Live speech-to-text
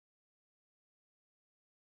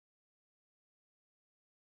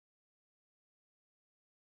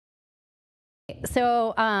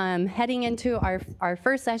so heading into our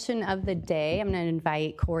first session of the day, I'm going to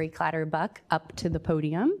invite Corey Clatterbuck up to the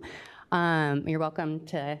podium. You're welcome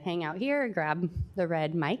to hang out here, grab the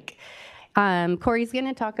red mic. Corey's going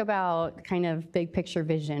to talk about kind of big picture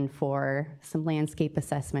vision for some landscape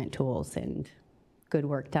assessment tools and good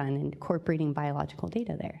work done in incorporating biological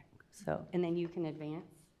data there. So, and then you can advance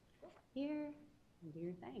here and do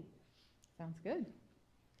your thing. Sounds good.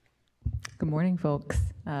 Good morning, folks.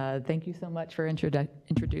 Thank you so much for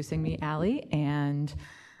introducing me, Allie. And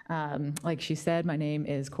like she said, my name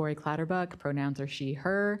is Corey Clatterbuck. Pronouns are she,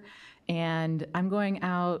 her. And I'm going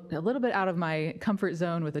out a little bit out of my comfort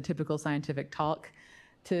zone with a typical scientific talk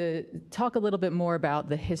to talk a little bit more about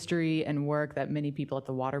the history and work that many people at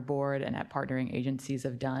the Water Board and at partnering agencies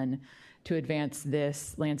have done to advance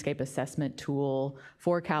this landscape assessment tool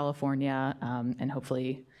for California, and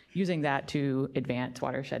hopefully using that to advance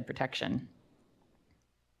watershed protection.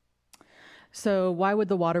 So why would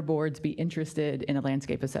the water boards be interested in a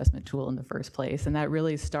landscape assessment tool in the first place? And that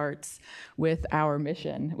really starts with our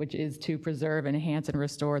mission, which is to preserve, enhance, and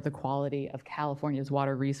restore the quality of California's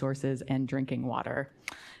water resources and drinking water.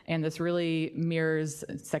 And this really mirrors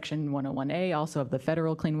Section 101A, also of the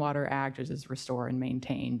Federal Clean Water Act, which is restore and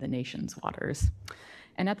maintain the nation's waters.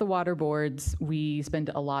 And at the water boards, we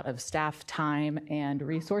spend a lot of staff time and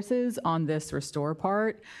resources on this restore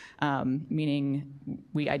part, meaning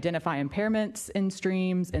we identify impairments in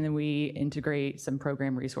streams, and then we integrate some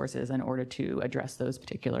program resources in order to address those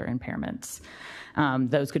particular impairments.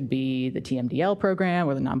 Those could be the TMDL program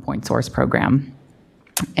or the non-point source program.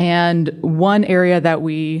 And one area that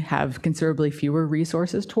we have considerably fewer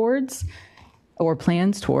resources towards or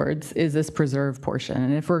plans towards is this preserve portion.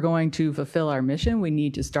 And if we're going to fulfill our mission, we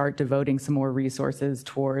need to start devoting some more resources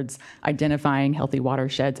towards identifying healthy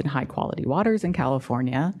watersheds and high quality waters in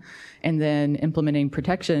California, and then implementing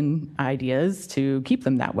protection ideas to keep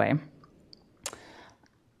them that way.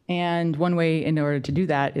 And one way in order to do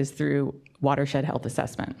that is through watershed health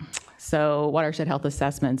assessment. So watershed health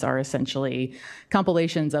assessments are essentially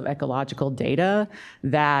compilations of ecological data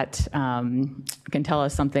that can tell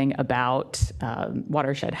us something about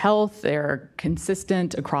watershed health. They're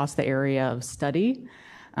consistent across the area of study.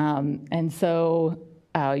 And so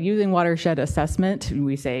using watershed assessment,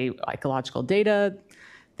 we say ecological data,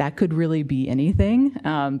 that could really be anything,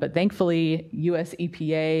 but thankfully, US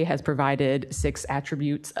EPA has provided 6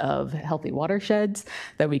 attributes of healthy watersheds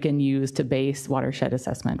that we can use to base watershed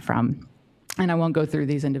assessment from. And I won't go through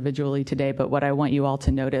these individually today, but what I want you all to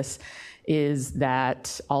notice is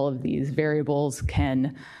that all of these variables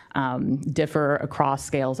can differ across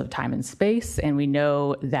scales of time and space, and we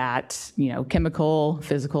know that chemical,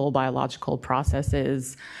 physical, biological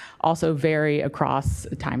processes also vary across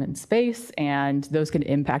time and space, and those can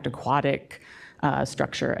impact aquatic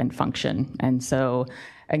structure and function. And so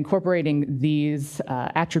incorporating these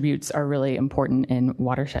attributes are really important in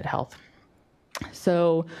watershed health.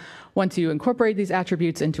 So once you incorporate these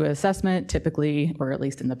attributes into an assessment, typically, or at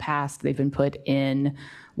least in the past, they've been put in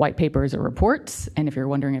white papers or reports. And if you're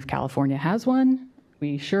wondering if California has one,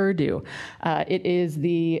 we sure do. It is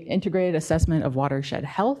the Integrated Assessment of Watershed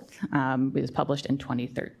Health. It was published in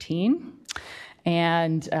 2013.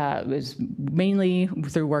 And it was mainly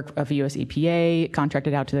through work of US EPA,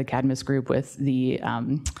 contracted out to the Cadmus Group with the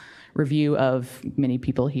review of many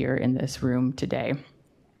people here in this room today.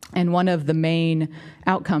 And one of the main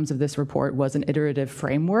outcomes of this report was an iterative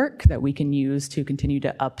framework that we can use to continue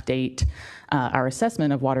to update our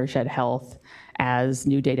assessment of watershed health as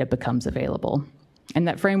new data becomes available. And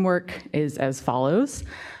that framework is as follows.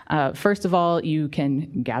 First of all, you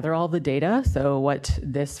can gather all the data. So what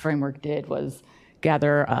this framework did was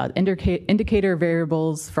gather indicator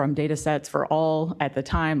variables from data sets for all, at the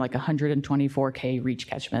time, like 124K reach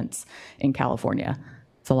catchments in California.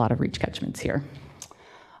 It's a lot of reach catchments here.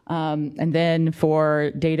 And then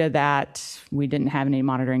for data that we didn't have any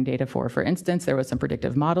monitoring data for instance, there was some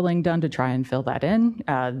predictive modeling done to try and fill that in.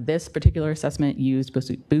 This particular assessment used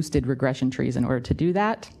boosted regression trees in order to do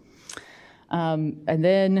that. And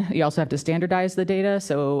then you also have to standardize the data.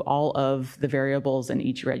 So all of the variables in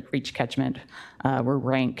each reach catchment were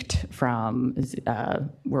ranked from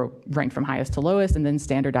highest to lowest, and then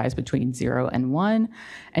standardized between 0 and 1.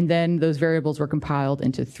 And then those variables were compiled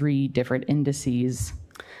into 3 different indices.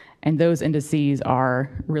 And those indices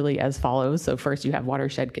are really as follows. So first you have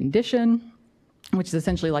watershed condition, which is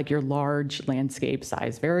essentially like your large landscape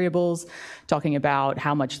size variables, talking about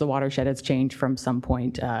how much the watershed has changed from some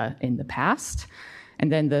point in the past.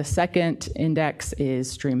 And then the second index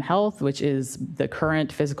is stream health, which is the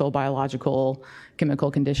current physical, biological,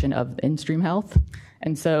 chemical condition of in-stream health.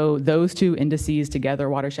 And so those two indices together,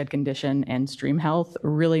 watershed condition and stream health,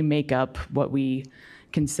 really make up what we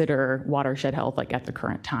consider watershed health like at the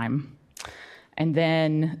current time. And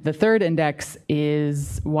then the third index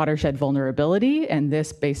is watershed vulnerability, and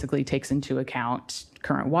this basically takes into account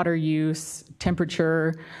current water use,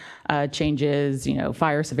 temperature changes,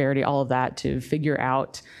 fire severity, all of that to figure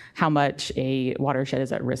out how much a watershed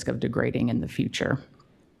is at risk of degrading in the future.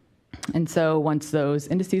 And so once those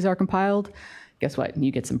indices are compiled, guess what?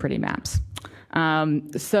 You get some pretty maps.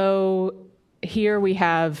 So here we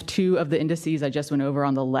have two of the indices I just went over.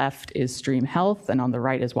 On the left is stream health, and on the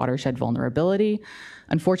right is watershed vulnerability.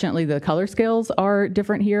 Unfortunately, the color scales are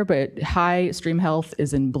different here, but high stream health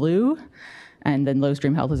is in blue, and then low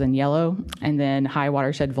stream health is in yellow, and then high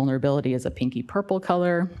watershed vulnerability is a pinky purple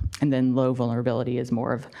color, and then low vulnerability is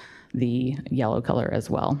more of the yellow color as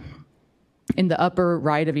well. In the upper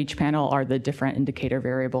right of each panel are the different indicator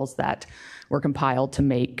variables that were compiled to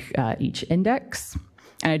make each index.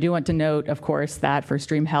 And I do want to note, of course, that for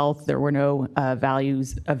stream health, there were no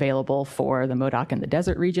values available for the Modoc and the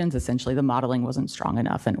desert regions. Essentially, the modeling wasn't strong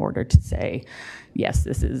enough in order to say, yes,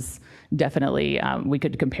 this is definitely, we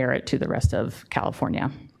could compare it to the rest of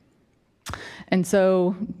California. And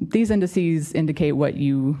so these indices indicate what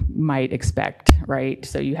you might expect, right?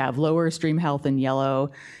 So you have lower stream health in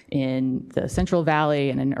yellow in the Central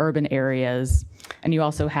Valley and in urban areas. And you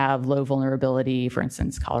also have low vulnerability, for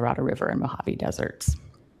instance, Colorado River and Mojave deserts.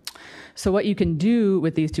 So what you can do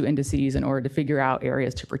with these two indices in order to figure out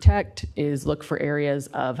areas to protect is look for areas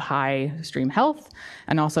of high stream health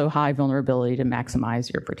and also high vulnerability to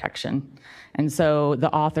maximize your protection. And so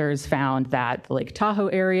the authors found that the Lake Tahoe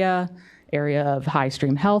area of high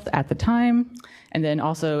stream health at the time, and then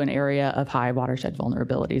also an area of high watershed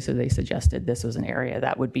vulnerability. So they suggested this was an area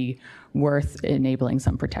that would be worth enabling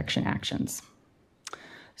some protection actions.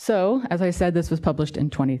 So, as I said, this was published in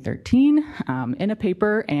 2013 in a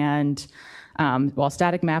paper, and while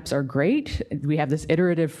static maps are great, we have this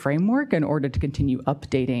iterative framework in order to continue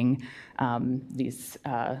updating this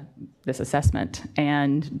assessment.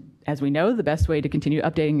 And as we know, the best way to continue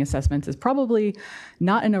updating assessments is probably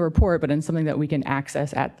not in a report, but in something that we can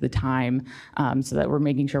access at the time, so that we're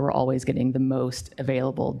making sure we're always getting the most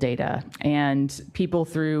available data. And people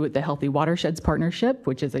through the Healthy Watersheds Partnership,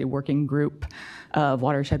 which is a working group of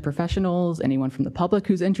watershed professionals, anyone from the public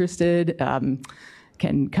who's interested,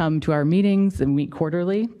 can come to our meetings and meet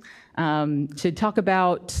quarterly to talk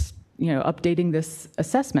about updating this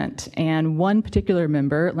assessment. And one particular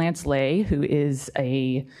member, Lance Lay, who is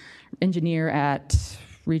an engineer at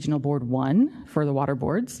Regional Board 1 for the water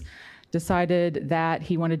boards, decided that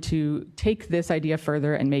he wanted to take this idea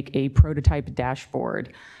further and make a prototype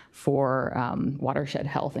dashboard for watershed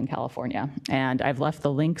health in California. And I've left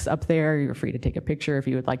the links up there. You're free to take a picture if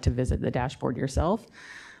you would like to visit the dashboard yourself.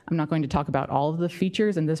 I'm not going to talk about all of the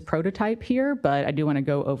features in this prototype here, but I do want to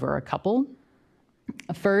go over a couple.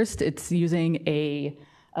 First, it's using a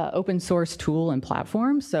open source tool and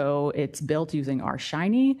platform. So it's built using our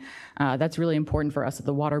Shiny. That's really important for us at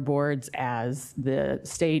the water boards as the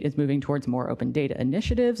state is moving towards more open data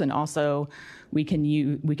initiatives, and also we can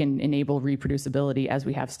enable reproducibility as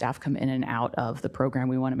we have staff come in and out of the program.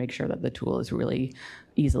 We want to make sure that the tool is really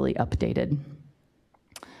easily updated.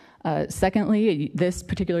 Secondly, this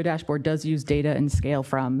particular dashboard does use data and scale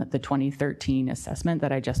from the 2013 assessment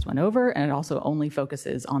that I just went over, and it also only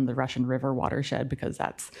focuses on the Russian River watershed because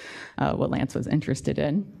that's what Lance was interested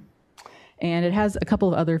in. And it has a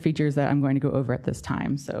couple of other features that I'm going to go over at this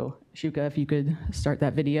time. So Shuka, if you could start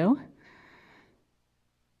that video.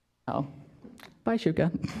 Oh, bye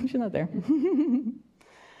Shuka, she's not there.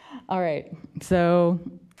 All right, so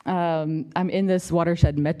I'm in this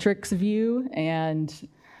watershed metrics view, and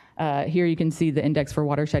here you can see the index for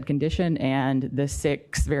watershed condition and the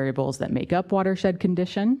 6 variables that make up watershed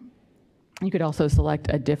condition. You could also select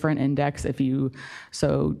a different index if you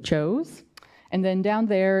so chose. And then down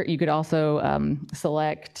there, you could also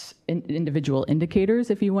select individual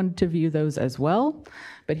indicators if you wanted to view those as well.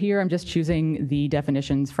 But here I'm just choosing the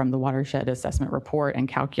definitions from the watershed assessment report and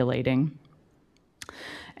calculating.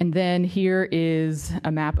 And then here is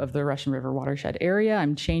a map of the Russian River watershed area.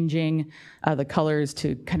 I'm changing the colors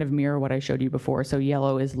to kind of mirror what I showed you before. So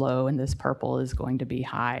yellow is low and this purple is going to be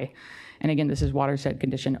high. And again, this is watershed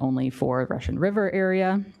condition only for Russian River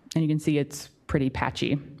area. And you can see it's pretty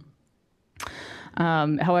patchy.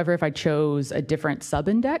 However, if I chose a different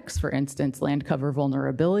sub-index, for instance, land cover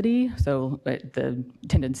vulnerability, so the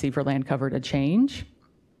tendency for land cover to change,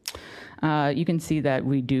 you can see that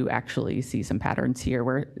we do actually see some patterns here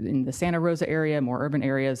where in the Santa Rosa area, more urban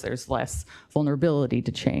areas, there's less vulnerability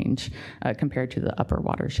to change compared to the upper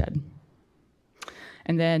watershed.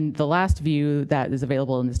 And then the last view that is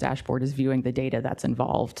available in this dashboard is viewing the data that's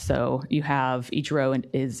involved. So you have each row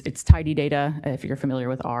it's tidy data, if you're familiar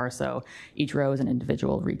with R, so each row is an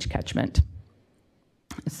individual reach catchment.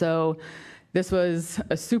 So this was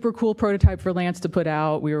a super cool prototype for Lance to put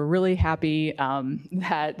out. We were really happy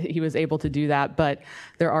that he was able to do that, but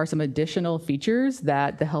there are some additional features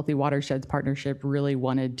that the Healthy Watersheds Partnership really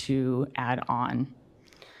wanted to add on.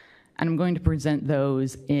 And I'm going to present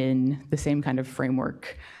those in the same kind of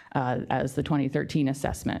framework as the 2013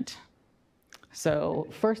 assessment. So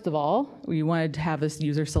first of all, we wanted to have this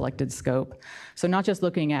user-selected scope. So not just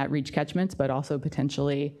looking at reach catchments, but also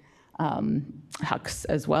potentially HUCs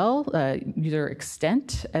as well, user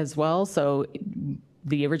extent as well. So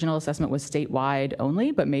the original assessment was statewide only,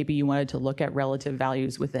 but maybe you wanted to look at relative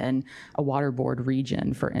values within a water board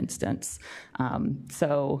region, for instance.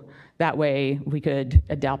 So that way we could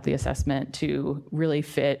adapt the assessment to really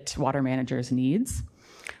fit water managers' needs.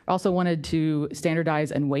 Also wanted to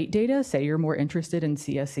standardize and weight data. Say you're more interested in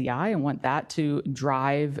CSCI and want that to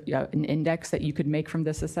drive an index that you could make from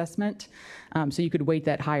this assessment. So you could weight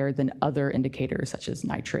that higher than other indicators such as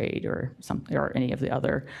nitrate or any of the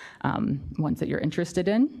other ones that you're interested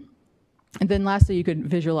in. And then lastly, you could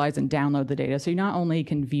visualize and download the data. So you not only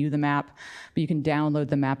can view the map, but you can download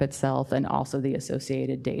the map itself and also the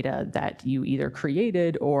associated data that you either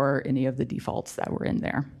created or any of the defaults that were in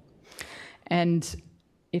there. And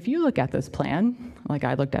if you look at this plan, like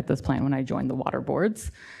I looked at this plan when I joined the water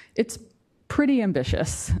boards, it's pretty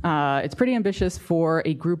ambitious. It's pretty ambitious for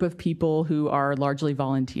a group of people who are largely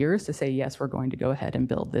volunteers to say, yes, we're going to go ahead and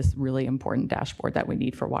build this really important dashboard that we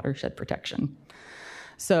need for watershed protection.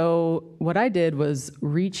 So what I did was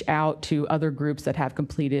reach out to other groups that have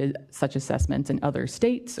completed such assessments in other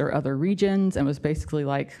states or other regions and was basically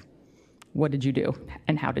like, what did you do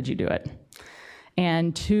and how did you do it?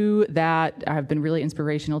 And two that have been really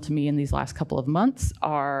inspirational to me in these last couple of months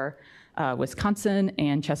are Wisconsin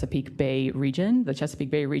and Chesapeake Bay region. The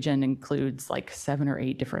Chesapeake Bay region includes like 7 or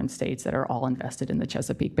 8 different states that are all invested in the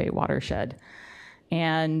Chesapeake Bay watershed.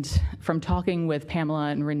 And from talking with Pamela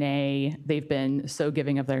and Renee, they've been so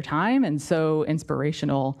giving of their time and so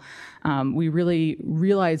inspirational. We really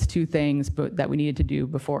realized 2 things that we needed to do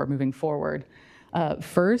before moving forward.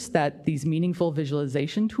 First, that these meaningful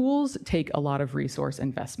visualization tools take a lot of resource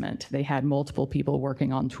investment. They had multiple people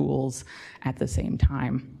working on tools at the same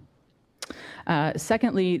time.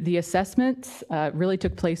 Secondly, the assessments really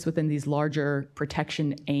took place within these larger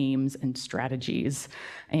protection aims and strategies.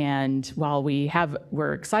 And while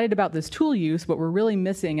we're excited about this tool use, what we're really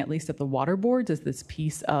missing, at least at the water boards, is this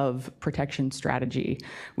piece of protection strategy.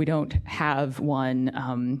 We don't have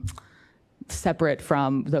one separate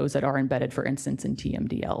from those that are embedded, for instance, in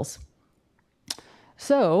TMDLs.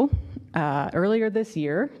 So earlier this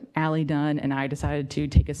year, Allie Dunn and I decided to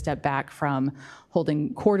take a step back from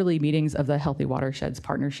holding quarterly meetings of the Healthy Watersheds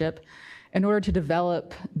Partnership in order to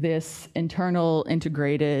develop this internal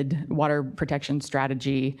integrated water protection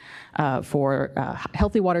strategy for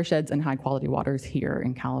healthy watersheds and high quality waters here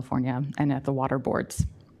in California and at the water boards.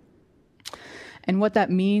 And what that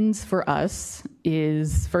means for us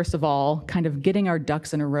is, first of all, kind of getting our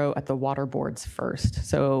ducks in a row at the water boards first.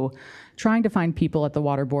 So trying to find people at the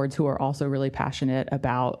water boards who are also really passionate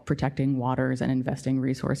about protecting waters and investing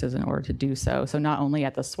resources in order to do so. So not only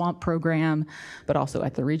at the swamp program, but also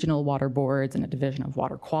at the regional water boards and a division of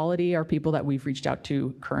water quality are people that we've reached out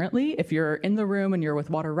to currently. If you're in the room and you're with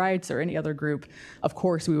Water Rights or any other group, of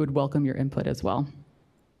course, we would welcome your input as well.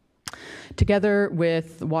 Together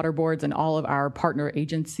with water boards and all of our partner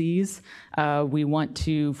agencies, we want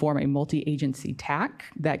to form a multi-agency TAC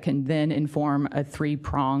that can then inform a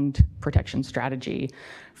 3-pronged protection strategy.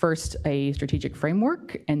 First, a strategic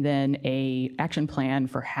framework, and then an action plan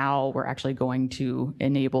for how we're actually going to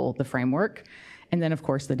enable the framework. And then, of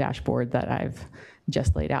course, the dashboard that I've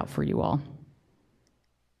just laid out for you all.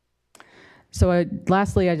 So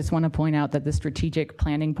lastly, I just want to point out that the strategic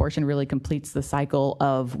planning portion really completes the cycle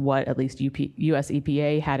of what at least US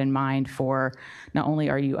EPA had in mind for not only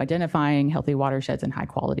are you identifying healthy watersheds and high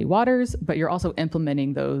quality waters, but you're also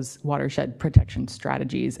implementing those watershed protection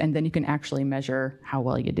strategies, and then you can actually measure how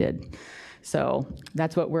well you did. So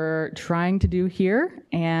that's what we're trying to do here.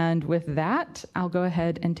 And with that, I'll go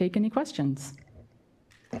ahead and take any questions.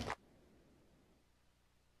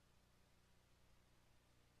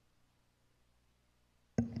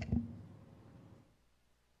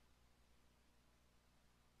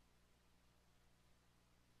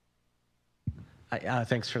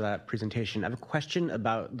 Thanks for that presentation. I have a question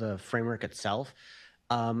about the framework itself.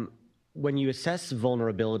 When you assess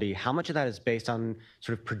vulnerability, how much of that is based on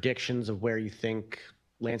sort of predictions of where you think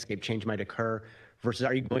landscape change might occur versus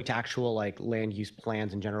are you going to actual like land use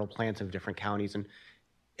plans and general plans of different counties, and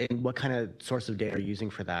what kind of source of data are you using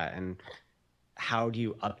for that, and how do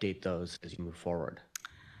you update those as you move forward?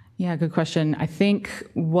 Yeah, good question. I think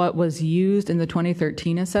what was used in the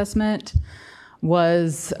 2013 assessment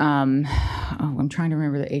was, I'm trying to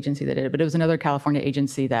remember the agency that did it, but it was another California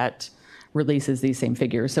agency that releases these same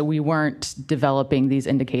figures. So we weren't developing these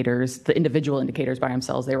indicators, the individual indicators by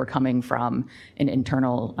themselves. They were coming from an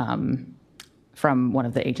internal, from one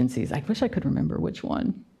of the agencies. I wish I could remember which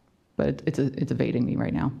one, but it's evading me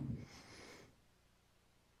right now.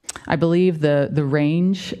 I believe the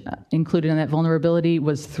range included in that vulnerability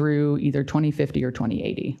was through either 2050 or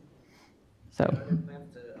 2080. So.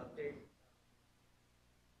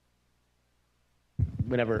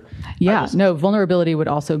 Whenever. Yeah, no, vulnerability would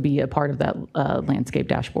also be a part of that landscape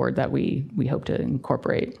dashboard that we hope to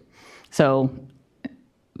incorporate. So,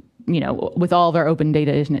 you know, with all of our open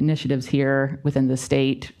data initiatives here within the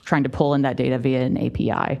state, trying to pull in that data via an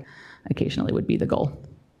API occasionally would be the goal.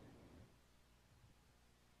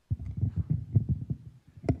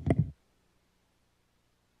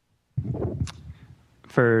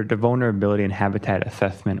 For the vulnerability and habitat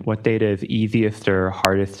assessment, what data is easiest or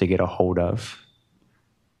hardest to get a hold of?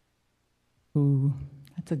 Ooh,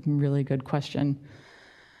 that's a really good question.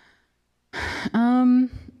 I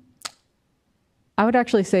would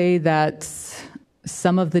actually say that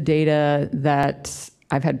some of the data that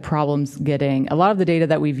I've had problems getting, a lot of the data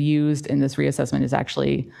that we've used in this reassessment is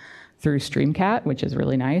actually through StreamCat, which is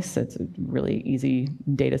really nice. It's a really easy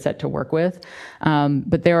data set to work with.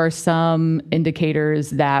 But there are some indicators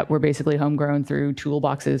that were basically homegrown through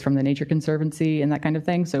toolboxes from the Nature Conservancy and that kind of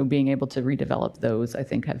thing. So being able to redevelop those, I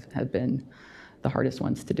think, have been the hardest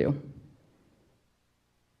ones to do.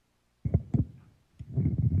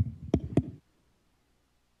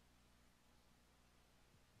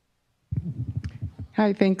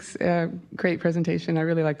 Hi, thanks. Great presentation. I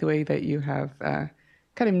really like the way that you have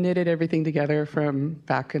kind of knitted everything together from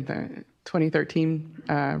back in the 2013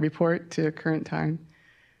 report to current time.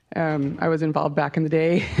 I was involved back in the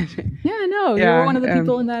day. Yeah, no, you were one of the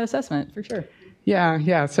people in that assessment, for sure.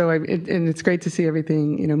 Yeah. So and it's great to see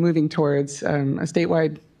everything, you know, moving towards a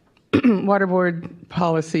statewide water board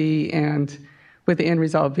policy, and with the end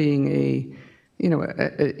result being a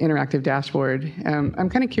interactive dashboard. I'm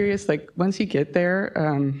kind of curious, like once you get there,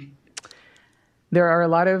 there are a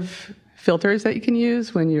lot of filters that you can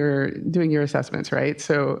use when you're doing your assessments, right?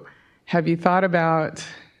 So have you thought about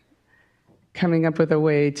coming up with a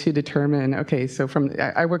way to determine, okay, so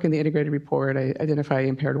I work in the integrated report, I identify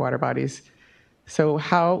impaired water bodies. So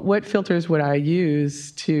what filters would I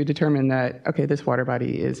use to determine that, okay, this water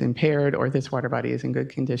body is impaired or this water body is in good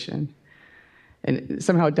condition? And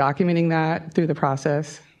somehow documenting that through the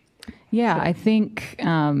process? Yeah, I think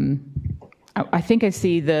I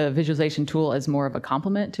see the visualization tool as more of a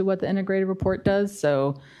complement to what the integrated report does.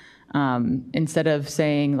 So instead of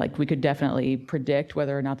saying, like, we could definitely predict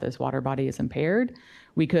whether or not this water body is impaired,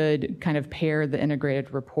 we could kind of pair the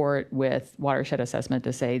integrated report with watershed assessment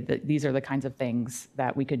to say that these are the kinds of things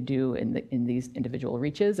that we could do in these individual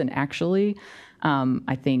reaches. And actually,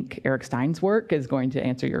 I think Eric Stein's work is going to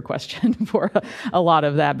answer your question for a lot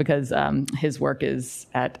of that, because his work is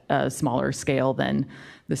at a smaller scale than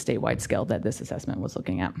the statewide scale that this assessment was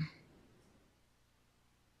looking at.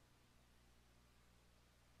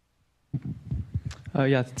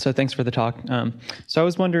 Yeah, so thanks for the talk. So I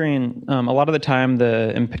was wondering, a lot of the time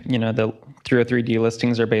the 303D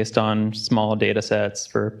listings are based on small data sets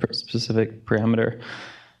for a specific parameter.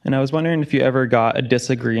 And I was wondering if you ever got a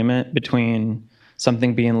disagreement between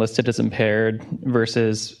something being listed as impaired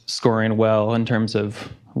versus scoring well in terms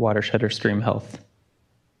of watershed or stream health.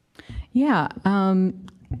 Yeah,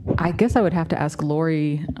 I guess I would have to ask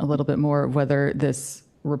Lori a little bit more whether this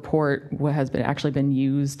report has actually been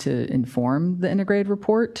used to inform the integrated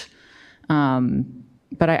report.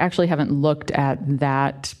 But I actually haven't looked at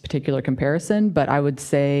that particular comparison, but I would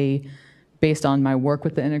say based on my work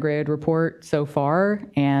with the integrated report so far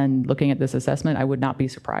and looking at this assessment, I would not be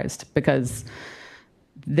surprised, because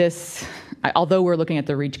although we're looking at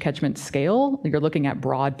the reach catchment scale, you're looking at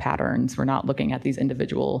broad patterns. We're not looking at these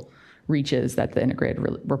individual reaches that the integrated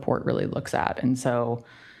report really looks at. And so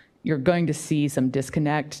you're going to see some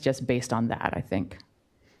disconnect just based on that, I think.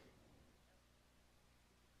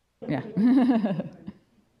 Yeah.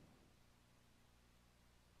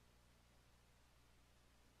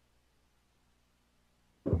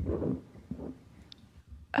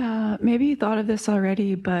 Maybe you thought of this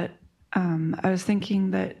already, but I was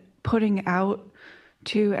thinking that putting out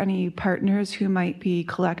to any partners who might be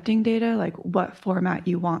collecting data, like what format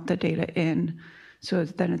you want the data in, so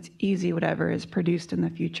then it's easy, whatever is produced in the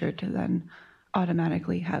future, to then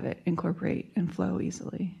automatically have it incorporate and flow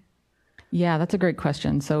easily. Yeah, that's a great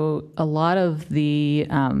question. So a lot of the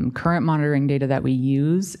current monitoring data that we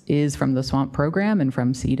use is from the SWAMP program and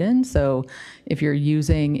from CEDIN. So if you're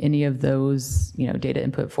using any of those, data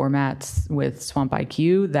input formats with SWAMP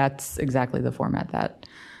IQ, that's exactly the format that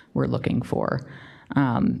we're looking for.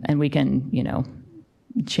 And we can,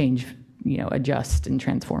 change, adjust and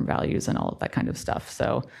transform values and all of that kind of stuff.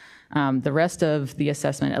 So the rest of the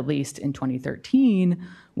assessment, at least in 2013,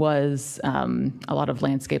 was a lot of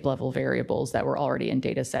landscape level variables that were already in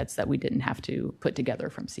data sets that we didn't have to put together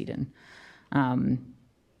from CEDIN.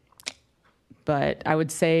 But I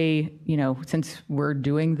would say, since we're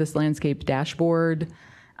doing this landscape dashboard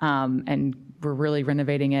and we're really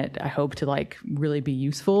renovating it, I hope to really be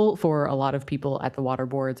useful for a lot of people at the water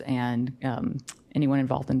boards and anyone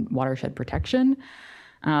involved in watershed protection.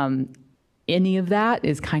 Any of that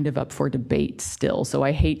is kind of up for debate still. So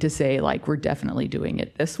I hate to say we're definitely doing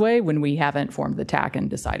it this way when we haven't formed the TAC and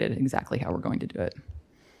decided exactly how we're going to do it.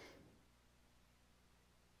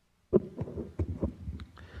 I'm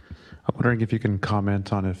wondering if you can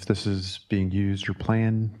comment on if this is being used or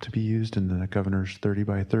planned to be used in the governor's 30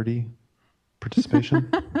 by 30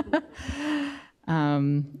 participation.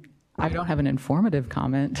 I don't have an informative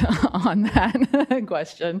comment on that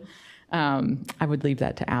question. I would leave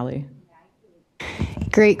that to Allie.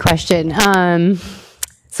 Great question.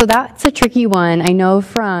 So that's a tricky one. I know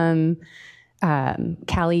from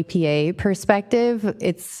Cali, PA perspective,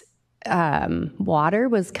 it's water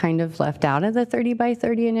was kind of left out of the 30 by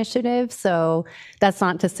 30 initiative. So that's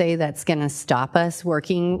not to say that's going to stop us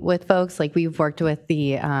working with folks. We've worked with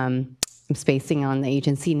the, I'm spacing on the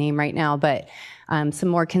agency name right now, but some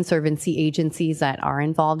more conservancy agencies that are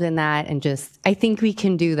involved in that. And I think we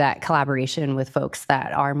can do that collaboration with folks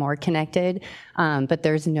that are more connected. But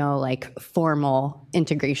there's no formal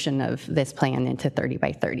integration of this plan into 30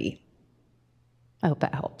 by 30. I hope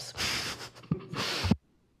that helps.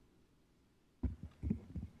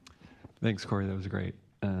 Thanks, Corey. That was great.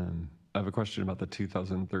 I have a question about the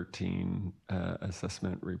 2013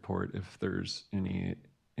 assessment report. If there's any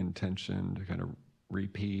intention to kind of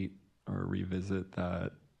repeat or revisit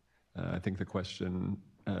that. I think the question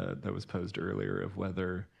that was posed earlier of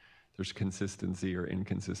whether there's consistency or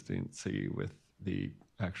inconsistency with the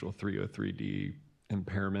actual 303D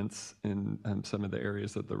impairments in some of the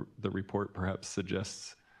areas that the report perhaps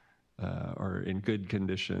suggests are in good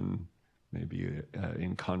condition, maybe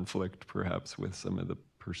in conflict perhaps with some of the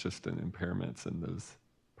persistent impairments in those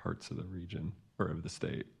parts of the region or of the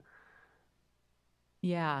state.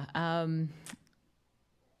 Yeah.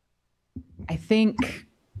 I think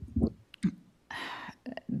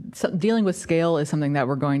dealing with scale is something that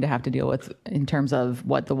we're going to have to deal with in terms of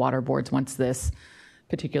what the water boards wants this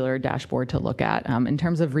particular dashboard to look at. In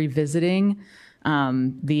terms of revisiting,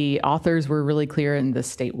 the authors were really clear in the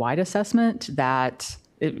statewide assessment that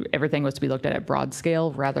everything was to be looked at broad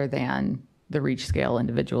scale rather than the reach scale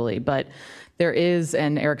individually. But there is,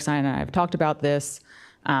 and Eric Stein and I have talked about this,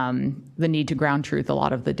 the need to ground truth a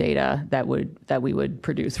lot of the data that we would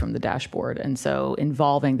produce from the dashboard. And so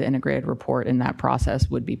involving the integrated report in that process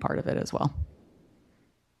would be part of it as well.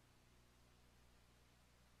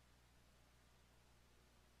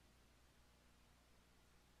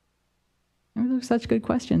 Those are such good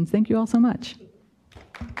questions. Thank you all so much.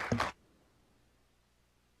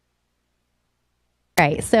 All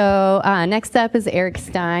right, so next up is Eric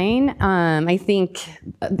Stein. I think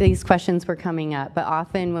these questions were coming up, but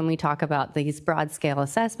often when we talk about these broad scale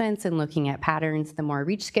assessments and looking at patterns, the more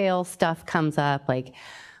reach scale stuff comes up,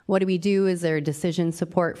 what do we do? Is there a decision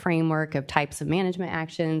support framework of types of management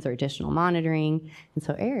actions or additional monitoring? And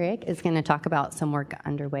so Eric is going to talk about some work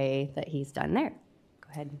underway that he's done there. Go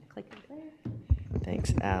ahead and click there.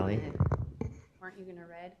 Thanks, Allie. Aren't you going to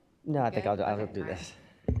read? No, I think I'll do this.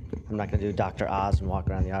 I'm not going to do Dr. Oz and walk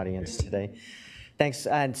around the audience today. Thanks.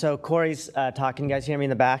 And so Corey's talk. Can you guys hear me in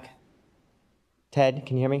the back? Ted,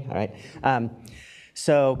 can you hear me? All right.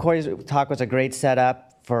 So Corey's talk was a great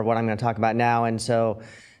setup for what I'm going to talk about now. And so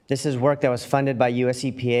this is work that was funded by US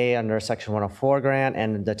EPA under a Section 104 grant,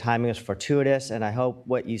 and the timing is fortuitous. And I hope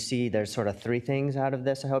what you see, there's sort of three things out of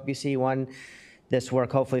this I hope you see. One, this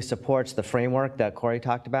work hopefully supports the framework that Corey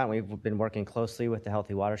talked about. We've been working closely with the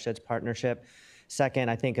Healthy Watersheds Partnership. Second,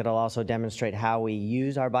 I think it'll also demonstrate how we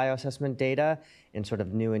use our bioassessment data in sort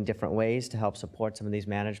of new and different ways to help support some of these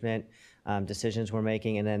management decisions we're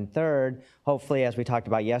making. And then third, hopefully, as we talked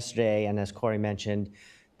about yesterday, and as Corey mentioned,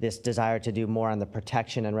 this desire to do more on the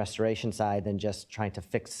protection and restoration side than just trying to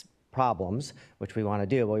fix problems, which we want to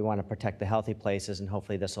do, but we want to protect the healthy places, and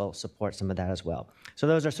hopefully this will support some of that as well. So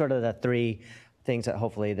those are sort of the three things that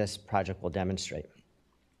hopefully this project will demonstrate.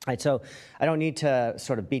 All right, so I don't need to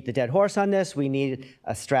sort of beat the dead horse on this. We need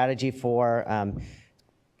a strategy for,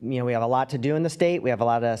 we have a lot to do in the state. We have a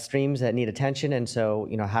lot of streams that need attention, and so,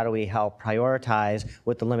 how do we help prioritize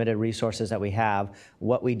with the limited resources that we have,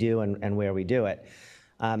 what we do and where we do it?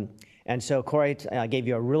 And so Corey gave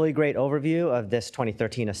you a really great overview of this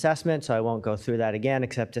 2013 assessment, so I won't go through that again,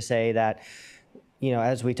 except to say that,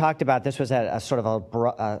 as we talked about, this was at a sort of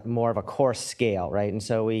a more of a coarse scale, right? And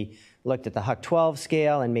so we looked at the HUC 12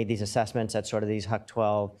 scale and made these assessments at sort of these HUC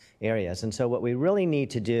 12 areas. And so what we really need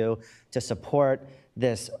to do to support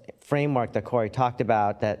this framework that Corey talked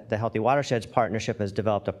about, that the Healthy Watersheds Partnership has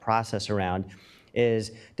developed a process around,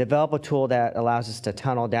 is develop a tool that allows us to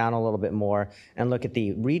tunnel down a little bit more and look at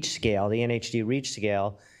the reach scale, the NHD reach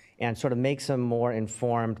scale, and sort of make some more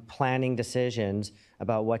informed planning decisions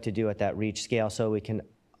about what to do at that reach scale, so we can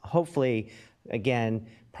hopefully, again,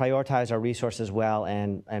 prioritize our resources well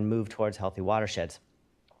and move towards healthy watersheds.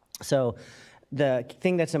 So the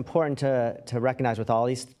thing that's important to recognize with all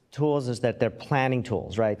these tools is that they're planning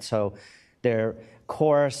tools, right? So they're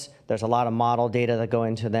coarse, there's a lot of model data that go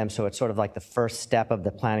into them, so it's sort of like the first step of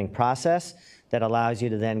the planning process that allows you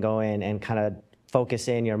to then go in and kind of focus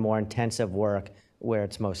in your more intensive work where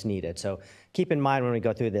it's most needed. So keep in mind when we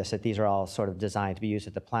go through this that these are all sort of designed to be used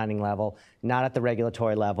at the planning level, not at the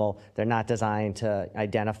regulatory level. They're not designed to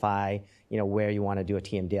identify, where you want to do a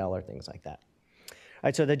TMDL or things like that. All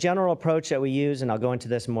right, so the general approach that we use, and I'll go into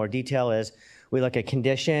this in more detail, is we look at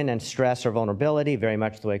condition and stress or vulnerability, very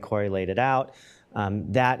much the way Corey laid it out.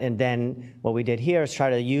 And then what we did here is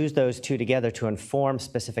try to use those two together to inform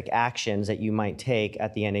specific actions that you might take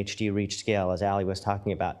at the NHD reach scale, as Ali was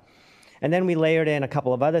talking about. And then we layered in a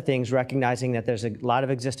couple of other things, recognizing that there's a lot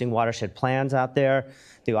of existing watershed plans out there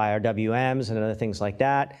through IRWMs and other things like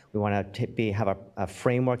that. We want to have a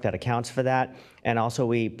framework that accounts for that. And also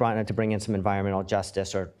we brought in to bring in some environmental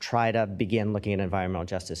justice, or try to begin looking at environmental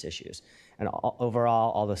justice issues. And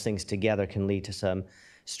overall, all those things together can lead to some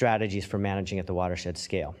strategies for managing at the watershed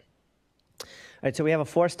scale. All right, so we have a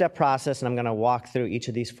 4-step process, and I'm going to walk through each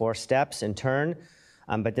of these 4 steps in turn.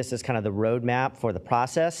 But this is kind of the roadmap for the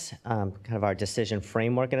process, kind of our decision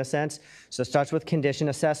framework in a sense. So it starts with condition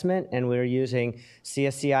assessment, and we're using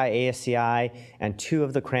CSCI, ASCI, and 2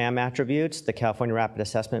 of the CRAM attributes, the California Rapid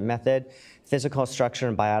Assessment Method, physical structure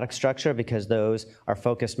and biotic structure, because those are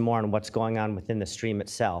focused more on what's going on within the stream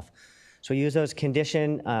itself. So we use those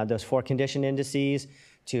 4 condition indices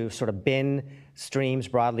to sort of bin streams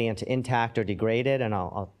broadly into intact or degraded, and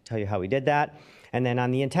I'll tell you how we did that. And then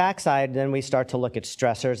on the intact side, then we start to look at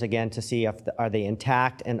stressors again to see if are they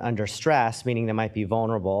intact and under stress, meaning they might be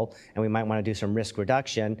vulnerable, and we might want to do some risk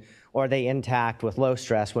reduction, or are they intact with low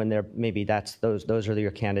stress when they're maybe those are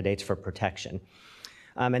your candidates for protection.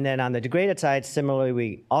 And then on the degraded side, similarly,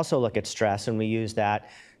 we also look at stress, and we use that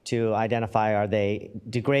to identify, are they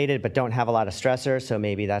degraded but don't have a lot of stressors, so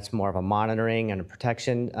maybe that's more of a monitoring and a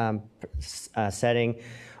protection setting,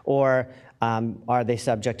 or are they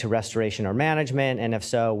subject to restoration or management, and if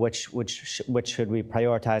so, which should we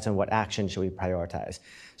prioritize and what action should we prioritize?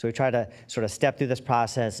 So we try to sort of step through this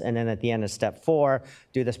process, and then at the end of step 4,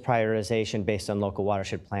 do this prioritization based on local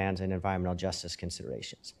watershed plans and environmental justice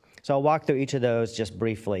considerations. So I'll walk through each of those just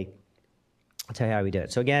briefly. I'll tell you how we do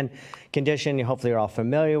it. So again, condition, hopefully you're all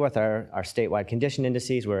familiar with our statewide condition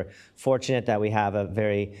indices. We're fortunate that we have a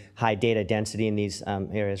very high data density in these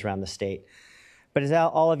areas around the state. But as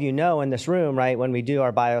all of you know in this room, right, when we do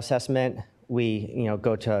our bioassessment, we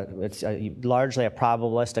go to, it's largely a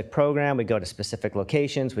probabilistic program. We go to specific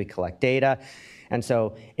locations, we collect data. And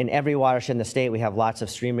so in every watershed in the state, we have lots of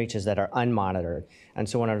stream reaches that are unmonitored. And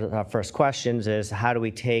so one of our first questions is, how do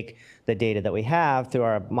we take the data that we have through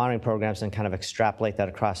our monitoring programs and kind of extrapolate that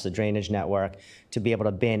across the drainage network to be able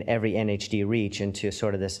to bin every NHD reach into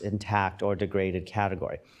sort of this intact or degraded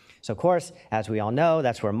category? So of course, as we all know,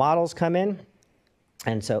 that's where models come in.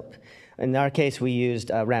 And so in our case, we used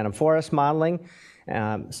random forest modeling.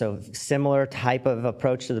 So similar type of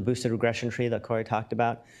approach to the boosted regression tree that Corey talked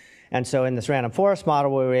about. And so in this random forest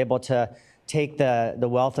model, we were able to take the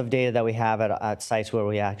wealth of data that we have at sites where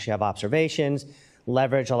we actually have observations,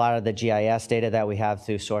 leverage a lot of the GIS data that we have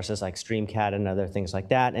through sources like StreamCat and other things like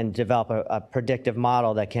that, and develop a predictive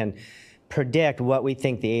model that can predict what we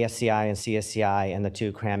think the ASCI and CSCI and the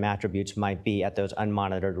 2 CRAM attributes might be at those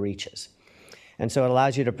unmonitored reaches. And so it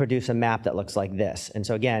allows you to produce a map that looks like this. And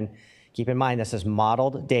so again, keep in mind this is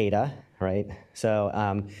modeled data, right? So,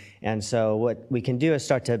 and so what we can do is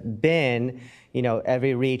start to bin,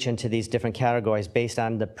 every reach into these different categories based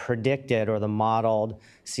on the predicted or the modeled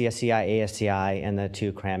CSCI, ASCI, and the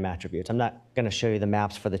 2 CRAM attributes. I'm not going to show you the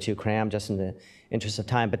maps for the 2 CRAM just in the interest of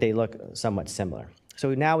time, but they look somewhat similar.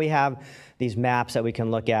 So now we have these maps that we can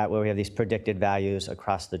look at where we have these predicted values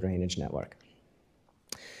across the drainage network.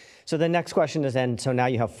 So the next question is then, so now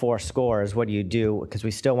you have 4 scores, what do you do? Because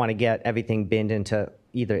we still want to get everything binned into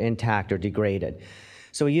either intact or degraded.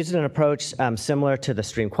 So we used an approach similar to the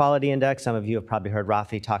stream quality index. Some of you have probably heard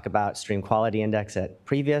Raphael talk about stream quality index at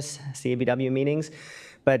previous CABW meetings.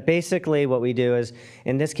 But basically what we do is,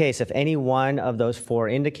 in this case, if any one of those 4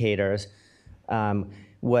 indicators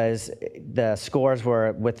the scores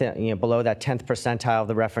were within, below that 10th percentile of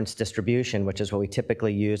the reference distribution, which is what we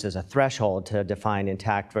typically use as a threshold to define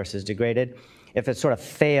intact versus degraded. If it sort of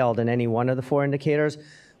failed in any one of the 4 indicators,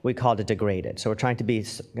 we called it degraded. So we're trying to be,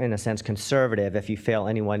 in a sense, conservative. If you fail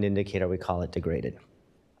any one indicator, we call it degraded.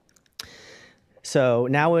 So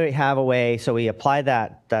now we have a way, so we apply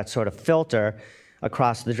that sort of filter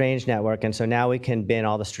across the drainage network, and so now we can bin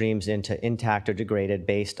all the streams into intact or degraded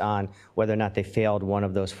based on whether or not they failed one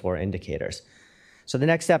of those 4 indicators. So the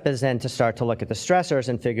next step is then to start to look at the stressors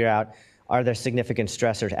and figure out, are there significant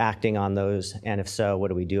stressors acting on those, and if so, what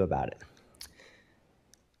do we do about it?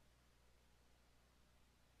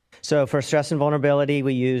 So for stress and vulnerability,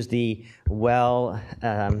 we use the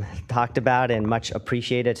talked about and much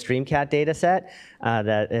appreciated StreamCat data set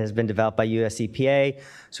that has been developed by US EPA.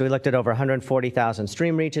 So we looked at over 140,000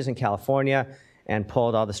 stream reaches in California and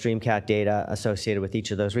pulled all the StreamCat data associated with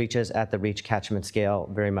each of those reaches at the reach catchment scale,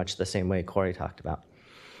 very much the same way Corey talked about.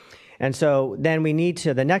 And so then we need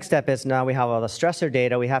to, the next step is now we have all the stressor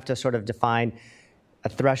data, we have to sort of define a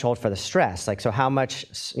threshold for the stress. Like, so how much,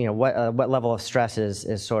 what level of stress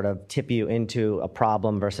is sort of tip you into a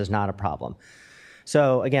problem versus not a problem.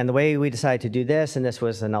 So again, the way we decided to do this, and this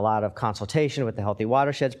was in a lot of consultation with the Healthy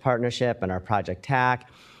Watersheds Partnership and our Project TAC,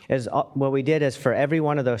 is what we did is for every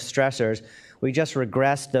one of those stressors, we just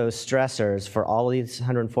regressed those stressors for all of these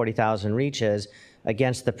 140,000 reaches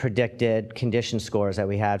against the predicted condition scores that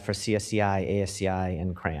we had for CSCI, ASCI,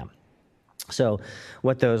 and CRAM. So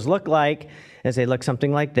what those look like is they look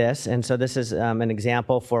something like this. And so this is an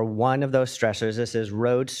example for one of those stressors. This is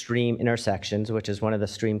road stream intersections, which is one of the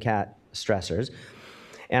StreamCat stressors.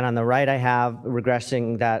 And on the right, I have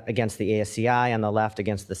regressing that against the ASCI, on the left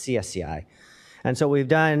against the CSCI. And so what we've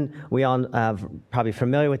done, we all probably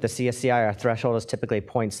familiar with the CSCI. Our threshold is typically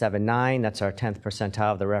 0.79. That's our 10th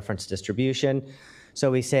percentile of the reference distribution. So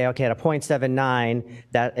we say, okay, at a 0.79,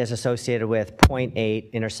 that is associated with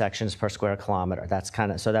 0.8 intersections per square kilometer. That's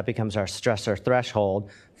so that becomes our stressor threshold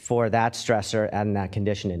for that stressor and that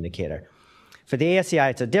condition indicator. For the ASCI,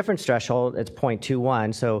 it's a different threshold. It's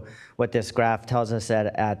 0.21. So what this graph tells us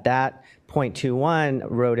that at that 0.21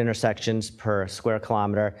 road intersections per square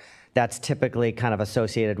kilometer, that's typically kind of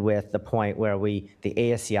associated with the point where the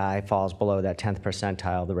ASCI falls below that 10th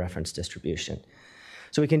percentile of the reference distribution.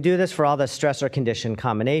 So we can do this for all the stressor condition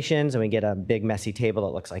combinations, and we get a big messy table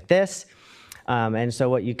that looks like this. And so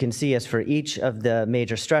what you can see is for each of the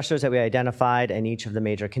major stressors that we identified and each of the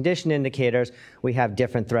major condition indicators, we have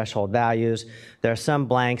different threshold values. There are some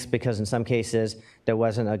blanks because in some cases there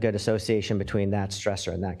wasn't a good association between that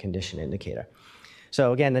stressor and that condition indicator.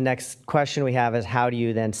 So again, the next question we have is how do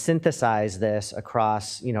you then synthesize this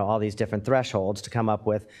across all these different thresholds to come up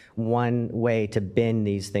with one way to bin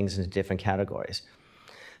these things into different categories?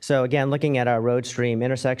 So again, looking at our road stream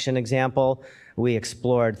intersection example, we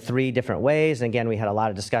explored 3 different ways. And again, we had a lot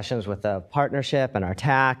of discussions with the partnership and our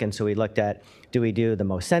TAC. And so we looked at, do we do the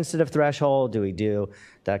most sensitive threshold? Do we do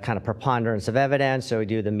the kind of preponderance of evidence? Or we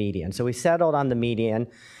do the median? So we settled on the median.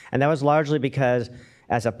 And that was largely because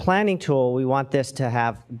as a planning tool, we want this to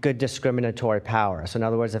have good discriminatory power. So in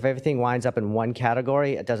other words, if everything winds up in one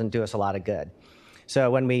category, it doesn't do us a lot of good. So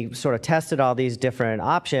when we sort of tested all these different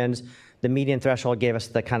options, the median threshold gave us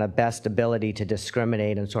the kind of best ability to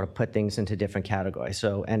discriminate and sort of put things into different categories.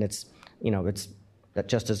 So, and it's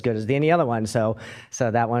just as good as any other one. So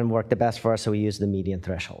that one worked the best for us, so we used the median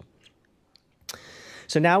threshold.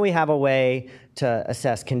 So now we have a way to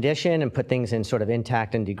assess condition and put things in sort of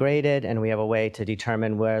intact and degraded, and we have a way to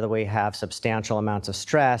determine whether we have substantial amounts of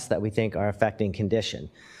stress that we think are affecting condition.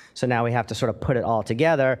 So now we have to sort of put it all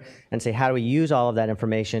together and say, how do we use all of that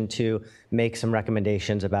information to make some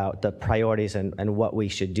recommendations about the priorities and what we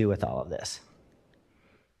should do with all of this?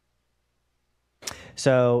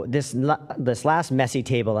 So this last messy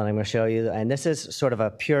table that I'm going to show you, and this is sort of a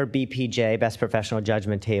pure BPJ, best professional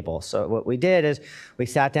judgment table. So what we did is we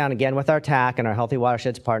sat down again with our TAC and our Healthy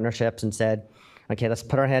Watersheds partnerships and said, okay, let's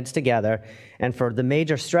put our heads together. And for the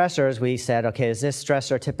major stressors, we said, okay, is this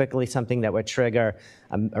stressor typically something that would trigger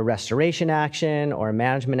a restoration action or a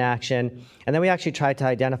management action? And then we actually tried to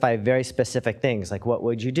identify very specific things, like what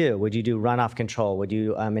would you do? Would you do runoff control? Would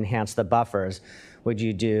you enhance the buffers? Would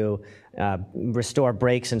you do restore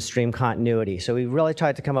breaks and stream continuity? So we really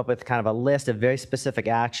tried to come up with kind of a list of very specific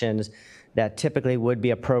actions that typically would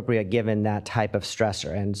be appropriate given that type of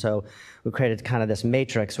stressor. And so we created kind of this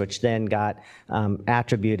matrix, which then got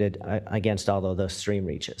attributed against all of those stream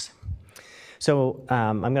reaches. So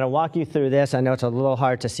I'm going to walk you through this. I know it's a little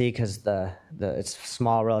hard to see because it's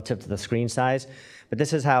small relative to the screen size, but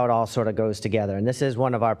this is how it all sort of goes together. And this is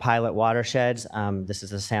one of our pilot watersheds. This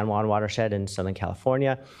is the San Juan watershed in Southern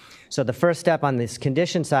California. So the first step on this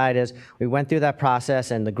condition side is we went through that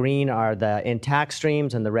process, and the green are the intact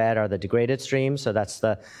streams and the red are the degraded streams. So that's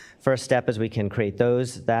the first step, is we can create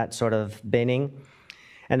that sort of binning.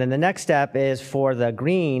 And then the next step is for the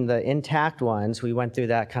green, the intact ones, we went through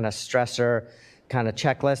that kind of stressor kind of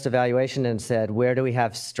checklist evaluation and said, where do we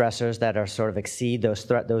have stressors that are sort of exceed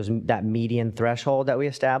that median threshold that we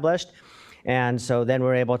established? And so then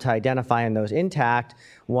we're able to identify in those intact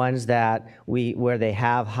ones where they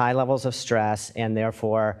have high levels of stress and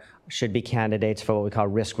therefore should be candidates for what we call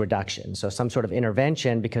risk reduction. So some sort of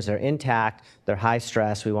intervention, because they're intact, they're high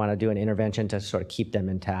stress, we want to do an intervention to sort of keep them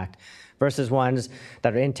intact, versus ones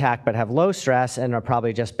that are intact but have low stress and are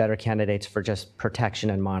probably just better candidates for just protection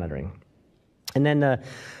and monitoring. And then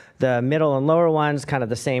the middle and lower ones, kind of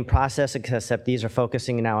the same process, except these are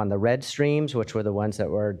focusing now on the red streams, which were the ones that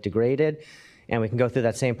were degraded. And we can go through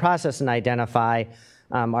that same process and identify,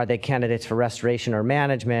 are they candidates for restoration or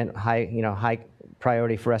management, high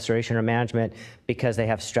priority for restoration or management, because they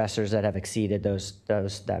have stressors that have exceeded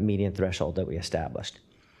that median threshold that we established.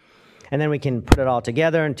 And then we can put it all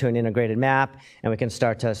together into an integrated map, and we can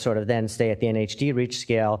start to sort of then stay at the NHD reach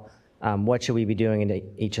scale. What should we be doing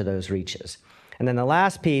in each of those reaches? And then the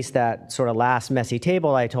last piece, that sort of last messy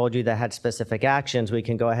table I told you that had specific actions, we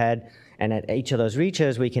can go ahead and at each of those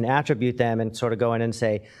reaches, we can attribute them and sort of go in and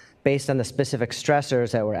say, based on the specific stressors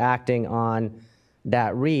that were acting on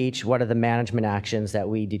that reach, what are the management actions that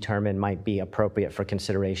we determine might be appropriate for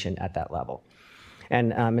consideration at that level?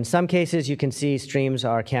 And in some cases, you can see streams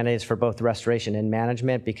are candidates for both restoration and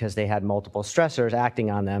management because they had multiple stressors acting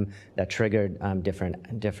on them that triggered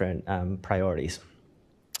different priorities.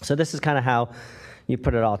 So this is kind of how you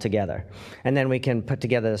put it all together. And then we can put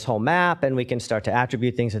together this whole map, and we can start to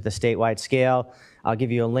attribute things at the statewide scale. I'll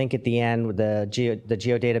give you a link at the end. The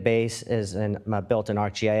geodatabase is built in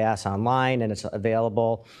ArcGIS online, and it's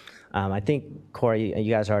available. I think, Corey,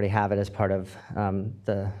 you guys already have it as part of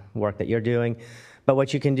the work that you're doing. But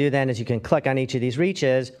what you can do then is you can click on each of these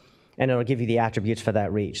reaches, and it'll give you the attributes for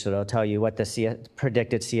that reach. So it'll tell you what the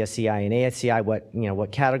predicted CSCI and ASCI,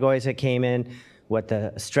 what categories it came in, what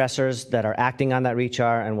the stressors that are acting on that reach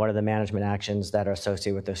are, and what are the management actions that are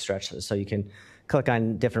associated with those stressors. So you can click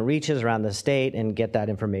on different reaches around the state and get that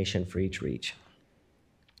information for each reach.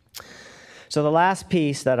 So the last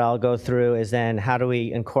piece that I'll go through is then how do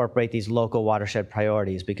we incorporate these local watershed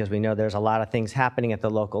priorities, because we know there's a lot of things happening at the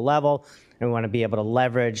local level, and we want to be able to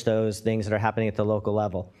leverage those things that are happening at the local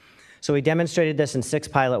level. So we demonstrated this in 6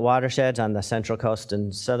 pilot watersheds on the Central Coast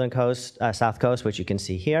and South Coast, which you can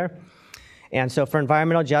see here. And so for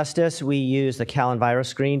environmental justice, we use the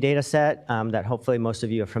CalEnviroScreen data set that hopefully most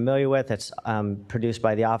of you are familiar with. It's produced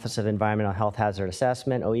by the Office of Environmental Health Hazard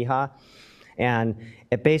Assessment, OEHA. And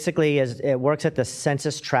it basically it works at the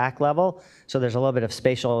census tract level. So there's a little bit of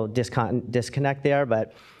spatial disconnect there,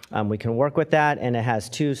 but we can work with that. And it has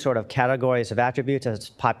 2 sort of categories of attributes. It's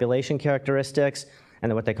population characteristics and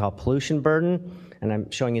then what they call pollution burden. And I'm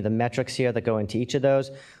showing you the metrics here that go into each of those.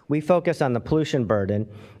 We focus on the pollution burden.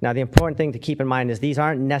 Now, the important thing to keep in mind is these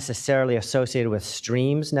aren't necessarily associated with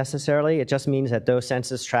streams necessarily. It just means that those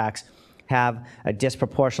census tracts have a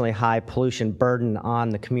disproportionately high pollution burden on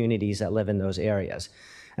the communities that live in those areas.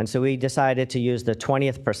 And so we decided to use the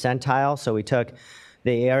 20th percentile. So we took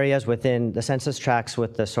the areas within the census tracts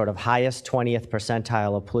with the sort of highest 20th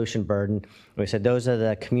percentile of pollution burden. We said those are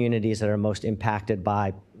the communities that are most impacted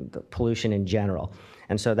by the pollution in general.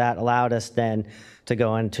 And so that allowed us then to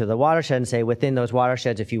go into the watershed and say within those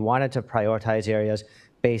watersheds, if you wanted to prioritize areas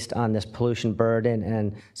based on this pollution burden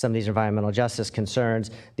and some of these environmental justice concerns,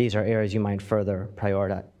 these are areas you might further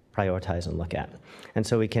prioritize and look at. And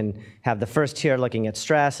so we can have the first tier looking at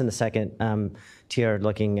stress and the second tier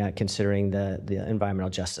looking at considering the environmental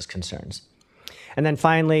justice concerns. And then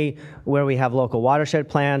finally, where we have local watershed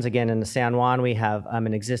plans, again, in the San Juan, we have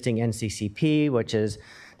an existing NCCP, which is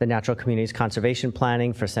the Natural Communities Conservation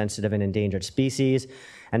Planning for Sensitive and Endangered Species,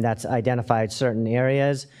 and that's identified certain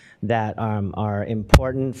areas that are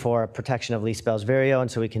important for protection of leaf spells vireo,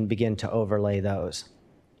 and so we can begin to overlay those.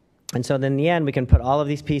 And so then in the end, we can put all of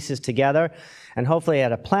these pieces together, and hopefully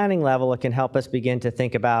at a planning level, it can help us begin to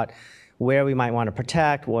think about where we might want to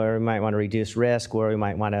protect, where we might want to reduce risk, where we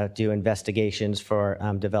might want to do investigations for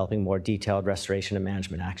developing more detailed restoration and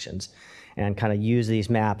management actions, and kind of use these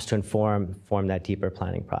maps to inform that deeper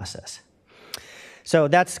planning process. So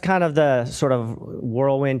that's kind of the sort of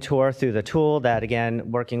whirlwind tour through the tool that,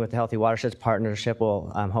 again, working with the Healthy Watersheds Partnership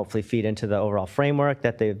will hopefully feed into the overall framework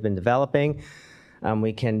that they've been developing.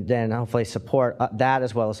 We can then hopefully support that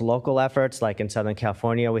as well as local efforts. Like in Southern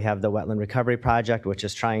California, we have the Wetland Recovery Project, which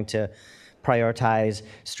is trying to prioritize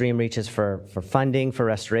stream reaches for funding for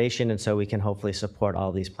restoration, and so we can hopefully support all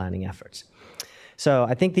of these planning efforts. So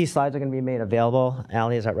I think these slides are going to be made available.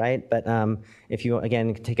 Allie, is that right? But if you,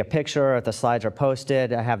 again, take a picture, if the slides are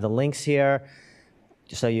posted, I have the links here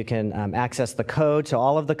so you can access the code. So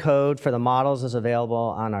all of the code for the models is available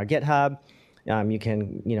on our GitHub. You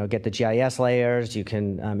can, get the GIS layers. You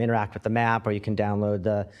can interact with the map, or you can download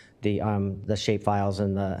the shape files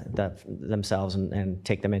and themselves and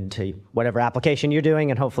take them into whatever application you're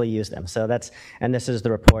doing and hopefully use them. So and this is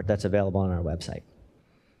the report that's available on our website.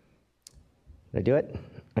 Did I do it?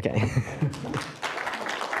 Okay.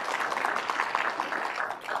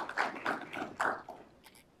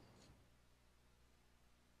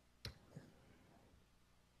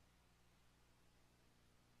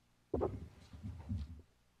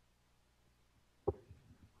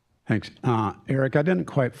 Thanks. Eric, I didn't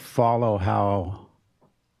quite follow how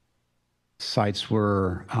sites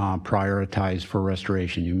were prioritized for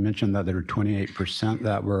restoration. You mentioned that there were 28%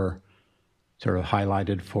 that were sort of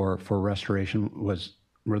highlighted for restoration.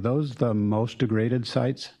 Were those the most degraded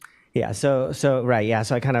sites? Yeah, so right, yeah,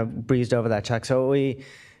 so I kind of breezed over that, Chuck. So what we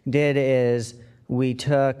did is we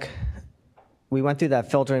went through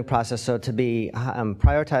that filtering process. So to be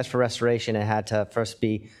prioritized for restoration, it had to first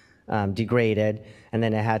be degraded, and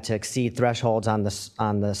then it had to exceed thresholds on the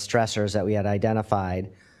stressors that we had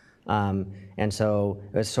identified. And so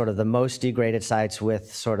it was sort of the most degraded sites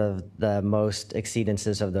with sort of the most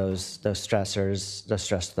exceedances of those stressors, the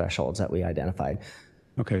stress thresholds that we identified.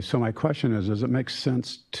 Okay, so my question is, does it make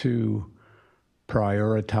sense to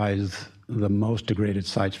prioritize the most degraded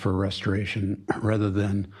sites for restoration rather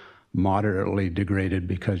than moderately degraded,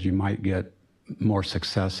 because you might get more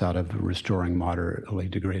success out of restoring moderately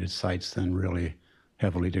degraded sites than really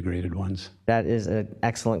heavily degraded ones? That is an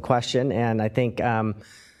excellent question, and I think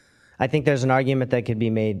there's an argument that could be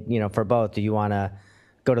made, for both. Do you want to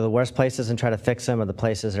go to the worst places and try to fix them, or the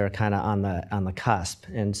places that are kind of on the cusp?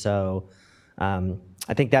 And so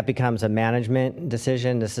I think that becomes a management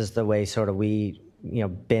decision. This is the way sort of we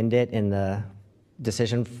bend it in the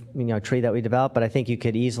decision tree that we develop. But I think you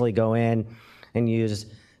could easily go in and use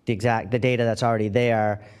the data that's already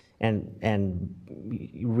there and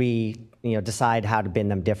decide how to bin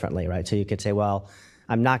them differently, right? So you could say, well,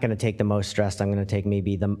 I'm not going to take the most stressed. I'm going to take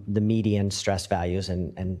maybe the median stress values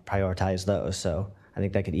and prioritize those. So I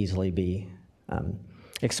think that could easily be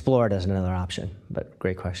explored as another option. But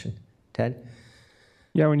great question. Ted?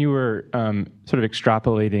 Yeah, when you were sort of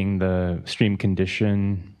extrapolating the stream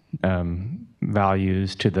condition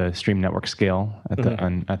values to the stream network scale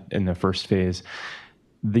in the first phase,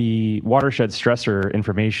 the watershed stressor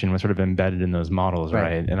information was sort of embedded in those models,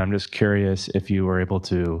 right? And I'm just curious if you were able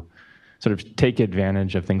to sort of take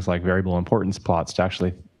advantage of things like variable importance plots to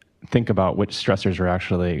actually think about which stressors are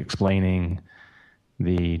actually explaining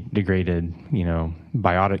the degraded,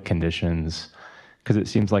 biotic conditions. Because it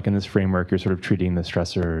seems like in this framework, you're sort of treating the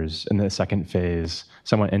stressors in the second phase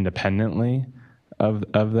somewhat independently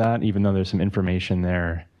of that, even though there's some information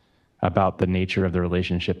there about the nature of the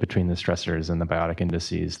relationship between the stressors and the biotic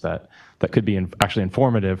indices that could be actually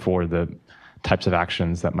informative for the types of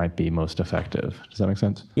actions that might be most effective. Does that make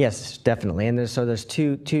sense? Yes, definitely. And there's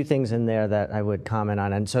two things in there that I would comment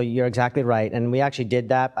on. And so you're exactly right. And we actually did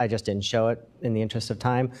that. I just didn't show it in the interest of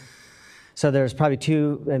time. So there's probably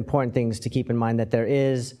two important things to keep in mind: that there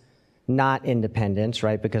is not independence,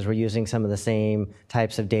 right? Because we're using some of the same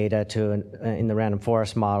types of data in the random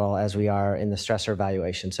forest model as we are in the stressor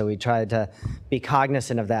evaluation. So we tried to be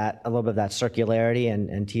cognizant of that, a little bit of that circularity,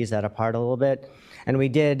 and tease that apart a little bit. And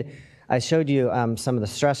I showed you some of the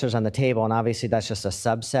stressors on the table, and obviously that's just a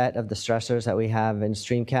subset of the stressors that we have in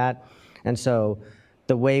StreamCat. And so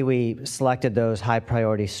the way we selected those high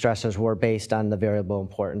priority stressors were based on the variable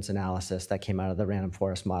importance analysis that came out of the random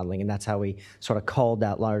forest modeling. And that's how we sort of culled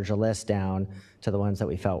that larger list down to the ones that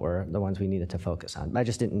we felt were the ones we needed to focus on. I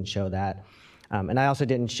just didn't show that. And I also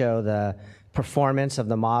didn't show the performance of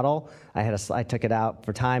the model. I took it out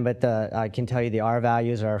for time, but I can tell you the R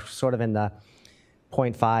values are sort of in the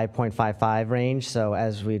 0.5, 0.55 range. So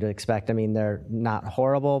as we'd expect, I mean, they're not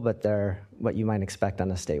horrible, but they're what you might expect on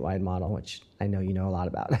a statewide model, which I know you know a lot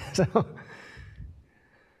about. So.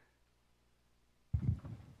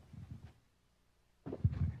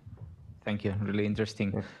 Thank you. Really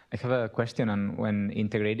interesting. I have a question on when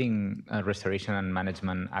integrating restoration and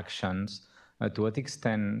management actions. To what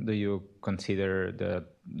extent do you consider the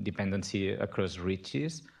dependency across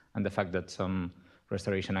reaches and the fact that some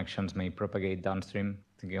restoration actions may propagate downstream,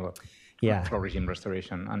 thinking about flow regime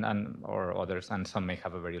restoration or others, and some may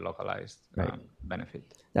have a very localized benefit?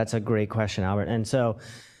 That's a great question, Albert. And so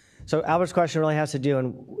Albert's question really has to do,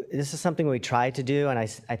 and this is something we tried to do, and I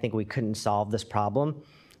think we couldn't solve this problem.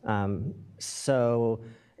 So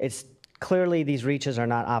it's clearly these reaches are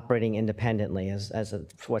not operating independently as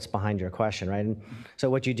what's behind your question, right? And so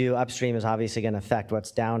what you do upstream is obviously going to affect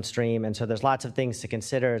what's downstream. And so there's lots of things to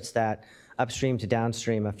consider. It's that upstream to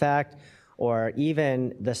downstream effect, or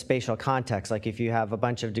even the spatial context. Like if you have a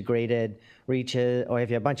bunch of degraded reaches, or if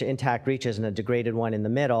you have a bunch of intact reaches and a degraded one in the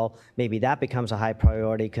middle, maybe that becomes a high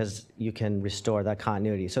priority because you can restore that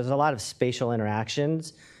continuity. So there's a lot of spatial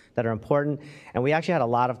interactions that are important. And we actually had a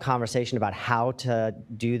lot of conversation about how to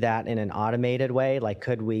do that in an automated way. Like,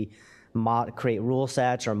 could we create rule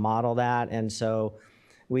sets or model that? And so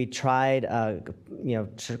we tried,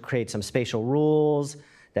 to create some spatial rules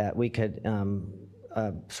that we could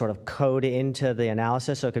sort of code into the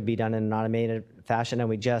analysis so it could be done in an automated fashion. And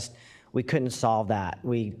we couldn't solve that.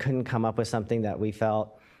 We couldn't come up with something that we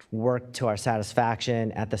felt worked to our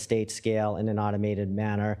satisfaction at the state scale in an automated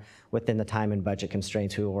manner within the time and budget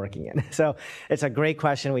constraints we were working in. So it's a great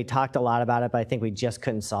question. We talked a lot about it, but I think we just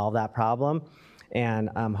couldn't solve that problem. And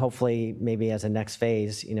hopefully, maybe as a next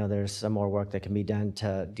phase, there's some more work that can be done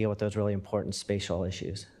to deal with those really important spatial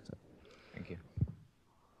issues. So. Thank you.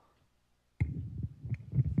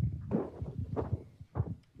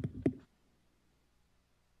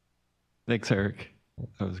 Thanks, Eric.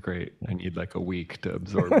 That was great. I need like a week to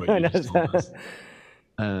absorb what you just told us.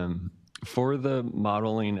 For the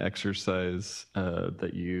modeling exercise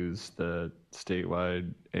that used the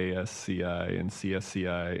statewide ASCI and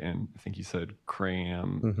CSCI, and I think you said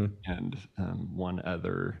CRAM and one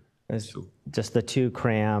other. Just the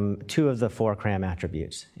two of the 4 CRAM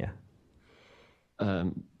attributes, yeah.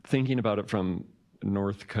 Thinking about it from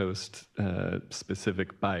North Coast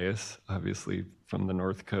specific bias, obviously from the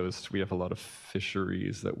North Coast, we have a lot of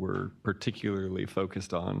fisheries that we're particularly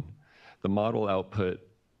focused on. The model output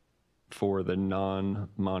for the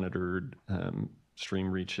non-monitored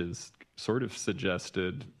stream reaches sort of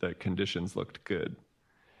suggested that conditions looked good.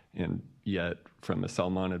 And yet, from a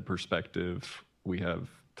salmonid perspective, we have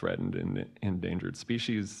threatened and endangered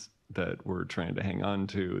species that we're trying to hang on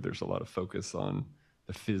to. There's a lot of focus on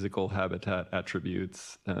the physical habitat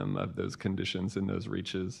attributes of those conditions in those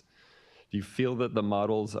reaches. Do you feel that the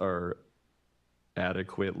models are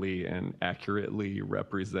adequately and accurately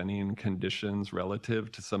representing conditions relative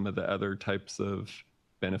to some of the other types of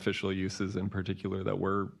beneficial uses in particular that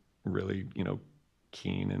we're really,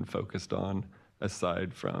 keen and focused on,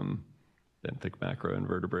 aside from benthic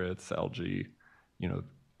macroinvertebrates, algae?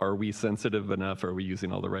 Are we sensitive enough? Are we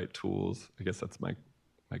using all the right tools? I guess that's my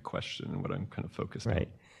question and what I'm kind of focused on. Right.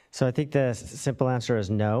 So I think the simple answer is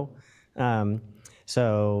no.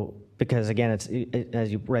 Because again,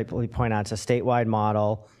 as you rightfully point out, it's a statewide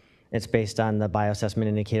model. It's based on the bioassessment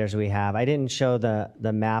indicators we have. I didn't show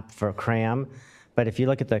the map for CRAM, but if you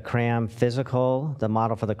look at the CRAM physical, the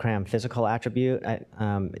model for the CRAM physical attribute,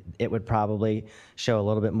 it would probably show a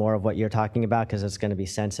little bit more of what you're talking about, because it's going to be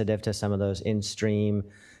sensitive to some of those in-stream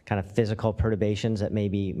kind of physical perturbations that may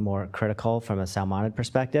be more critical from a salmonid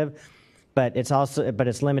perspective. But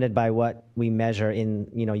it's limited by what we measure in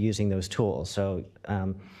using those tools. So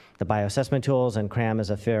the bioassessment tools, and CRAM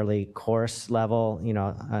is a fairly coarse level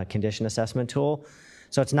condition assessment tool.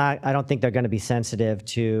 So it's not. I don't think they're going to be sensitive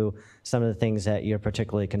to some of the things that you're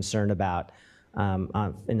particularly concerned about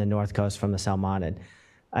in the North Coast from the salmonid.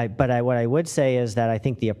 What I would say is that I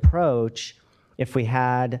think the approach, if we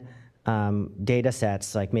had data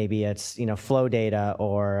sets, like maybe it's flow data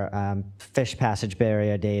or fish passage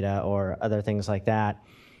barrier data or other things like that,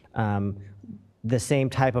 the same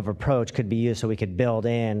type of approach could be used. So we could build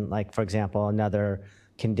in, like, for example, another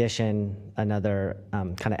condition, another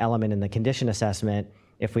kind of element in the condition assessment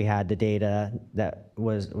if we had the data that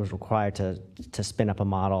was required to spin up a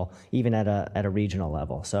model, even at a regional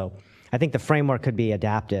level. So I think the framework could be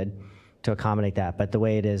adapted to accommodate that, but the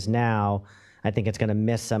way it is now, I think it's going to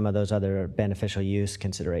miss some of those other beneficial use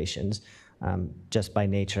considerations just by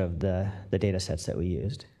nature of the data sets that we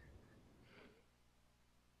used.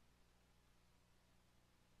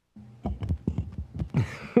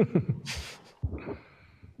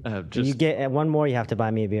 You get one more, you have to buy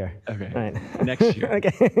me a beer. Okay. All right. Next year.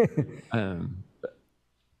 Okay.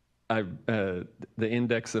 The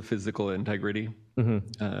index of physical integrity.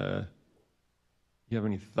 Mm-hmm. You have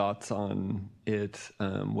any thoughts on it?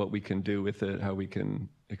 What we can do with it? How we can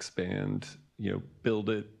expand? Build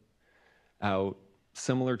it out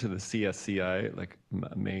similar to the CSCI. Like, I'm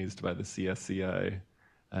amazed by the CSCI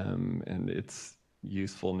and its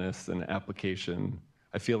usefulness and application.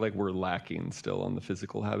 I feel like we're lacking still on the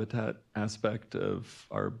physical habitat aspect of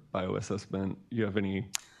our bioassessment. You have any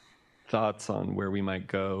thoughts on where we might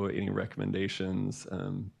go? Any recommendations?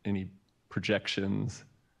 Any projections?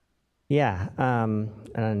 Yeah,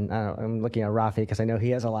 and I'm looking at Rafi because I know he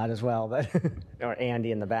has a lot as well, but or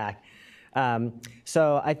Andy in the back.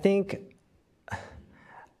 So I think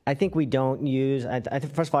we don't use.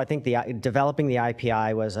 First of all, I think developing the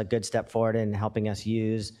IPI was a good step forward in helping us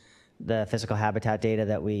use the physical habitat data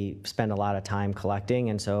that we spend a lot of time collecting,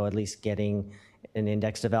 and so at least getting an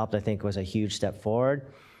index developed, I think, was a huge step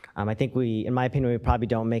forward. I think in my opinion, we probably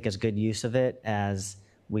don't make as good use of it as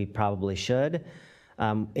we probably should.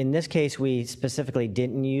 In this case, we specifically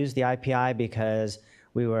didn't use the IPI because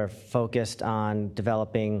we were focused on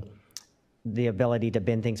developing the ability to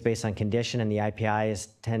bin things based on condition, and the IPI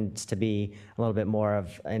tends to be a little bit more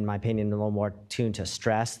of, in my opinion, a little more tuned to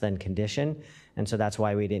stress than condition, and so that's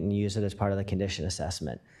why we didn't use it as part of the condition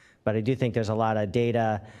assessment. But I do think there's a lot of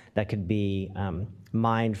data that could be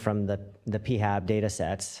mined from the PHAB data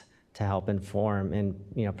sets to help inform and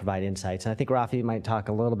provide insights. And I think Rafi might talk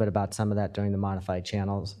a little bit about some of that during the modified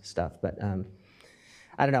channels stuff, but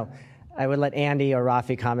I don't know. I would let Andy or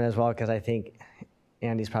Rafi comment as well, because I think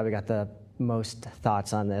Andy's probably got the most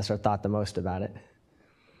thoughts on this, or thought the most about it.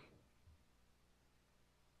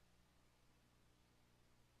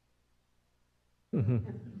 Mm-hmm.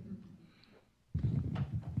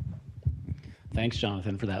 Thanks,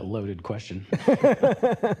 Jonathan, for that loaded question.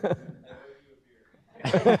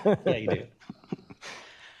 Yeah, you do.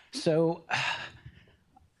 So,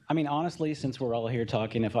 I mean, honestly, since we're all here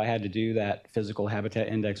talking, if I had to do that physical habitat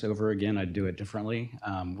index over again, I'd do it differently.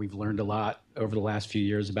 We've learned a lot over the last few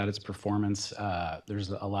years about its performance. There's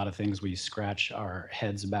a lot of things we scratch our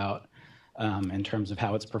heads about in terms of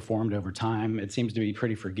how it's performed over time. It seems to be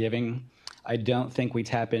pretty forgiving. I don't think we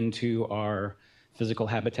tap into our physical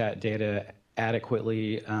habitat data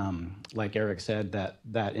adequately. Like Eric said,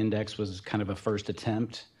 that index was kind of a first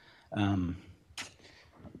attempt.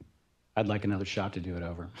 I'd like another shot to do it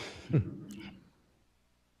over.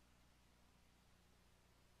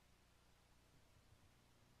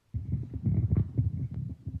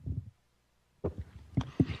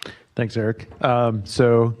 Thanks, Eric.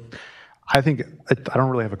 So I think I don't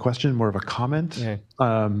really have a question, more of a comment. Okay.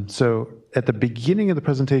 So at the beginning of the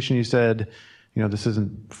presentation, you said, this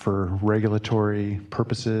isn't for regulatory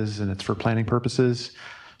purposes and it's for planning purposes.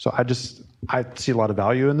 So I see a lot of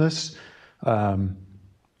value in this.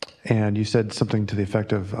 And you said something to the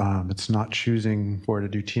effect of it's not choosing where to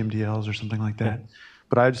do TMDLs or something like that. Yeah.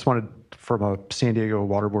 But I just wanted, from a San Diego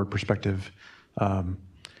Water Board perspective,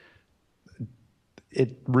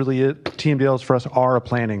 it really is, TMDLs for us are a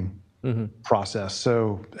planning process.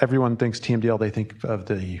 So everyone thinks TMDL, they think of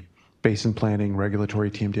the basin planning, regulatory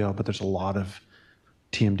TMDL, but there's a lot of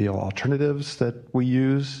TMDL alternatives that we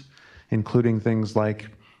use, including things like,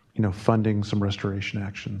 funding some restoration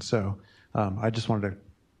action. So I just wanted to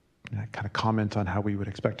kind of comment on how we would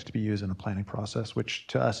expect it to be used in a planning process, which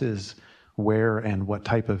to us is where and what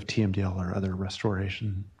type of TMDL or other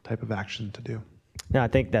restoration type of action to do. No, I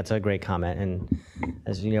think that's a great comment. And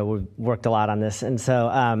as you know, we've worked a lot on this. And so,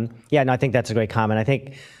 I think that's a great comment. I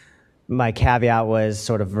think my caveat was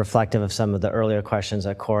sort of reflective of some of the earlier questions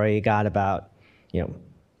that Corey got about,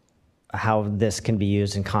 how this can be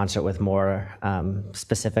used in concert with more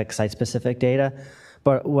site-specific data.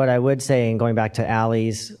 But what I would say, and going back to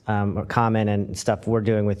Allie's comment and stuff we're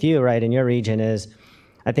doing with you, right, in your region, is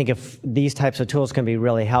I think if these types of tools can be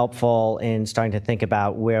really helpful in starting to think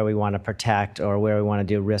about where we want to protect or where we want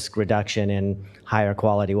to do risk reduction in higher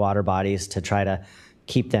quality water bodies to try to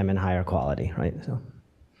keep them in higher quality, right? So.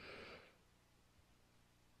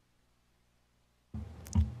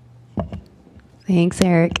 Thanks,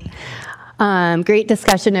 Eric. Great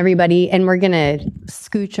discussion, everybody. And we're going to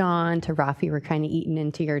scooch on to Rafi. We're kind of eating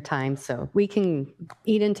into your time, so we can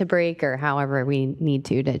eat into break or however we need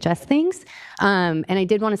to adjust things. And I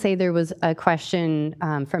did want to say there was a question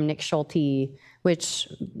from Nick Schulte, which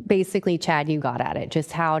basically, Chad, you got at it.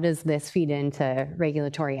 Just how does this feed into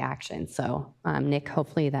regulatory action? So, Nick,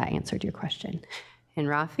 hopefully that answered your question. And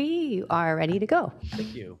Rafi, you are ready to go.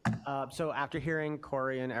 Thank you. So after hearing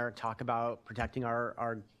Corey and Eric talk about protecting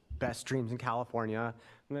our best streams in California,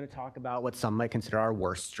 I'm going to talk about what some might consider our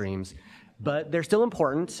worst streams. But they're still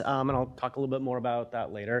important, and I'll talk a little bit more about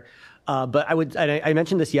that later. But I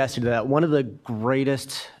mentioned this yesterday, that one of the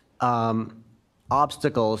greatest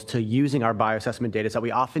obstacles to using our bioassessment data is that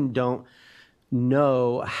we often don't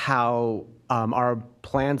know how our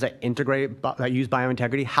plans that use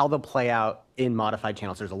biointegrity, how they'll play out in modified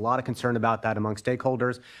channels. There's a lot of concern about that among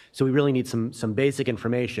stakeholders, so we really need some basic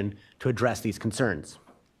information to address these concerns.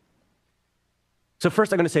 So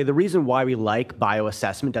first, I'm going to say the reason why we like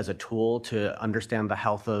bioassessment as a tool to understand the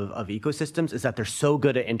health of ecosystems is that they're so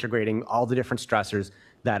good at integrating all the different stressors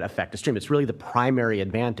that affect a stream. It's really the primary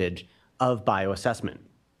advantage of bioassessment.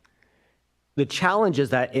 The challenge is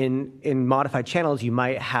that in modified channels, you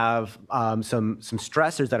might have some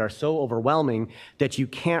stressors that are so overwhelming that you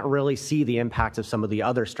can't really see the impacts of some of the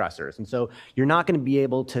other stressors. And so you're not going to be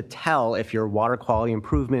able to tell if your water quality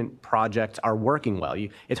improvement projects are working well.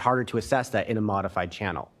 It's harder to assess that in a modified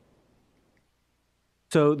channel.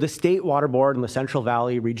 So the State Water Board and the Central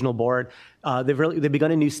Valley Regional Board, they've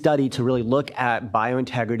begun a new study to really look at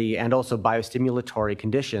biointegrity and also biostimulatory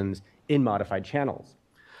conditions in modified channels.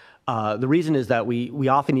 The reason is that we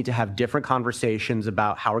often need to have different conversations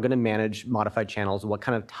about how we're going to manage modified channels, what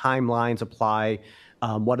kind of timelines apply,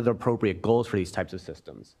 what are the appropriate goals for these types of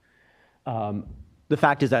systems. The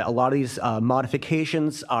fact is that a lot of these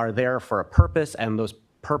modifications are there for a purpose, and those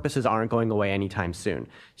purposes aren't going away anytime soon.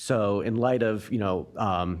 So in light of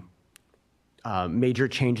major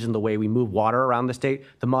changes in the way we move water around the state,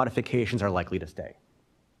 the modifications are likely to stay.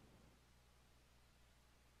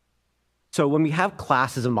 So when we have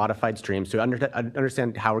classes of modified streams, to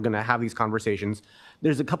understand how we're going to have these conversations,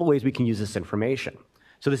 there's a couple ways we can use this information.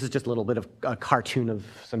 So this is just a little bit of a cartoon of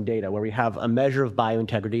some data where we have a measure of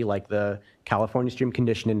biointegrity, like the California Stream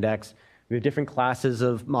Condition Index. We have different classes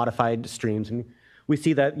of modified streams, and we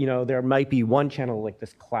see that there might be one channel like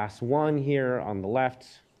this class 1 here on the left.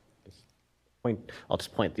 I'll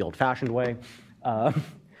just point the old-fashioned way.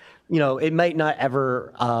 It might not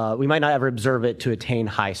ever, we might not ever observe it to attain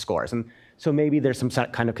high scores. And so maybe there's some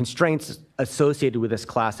kind of constraints associated with this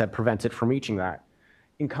class that prevents it from reaching that.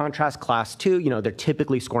 In contrast, class 2, they're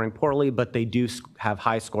typically scoring poorly, but they do have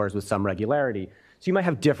high scores with some regularity. So you might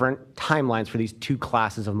have different timelines for these two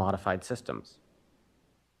classes of modified systems.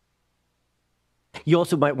 You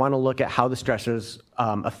also might want to look at how the stressors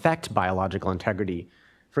affect biological integrity.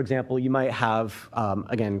 For example, you might have,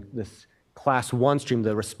 again, this class 1 stream,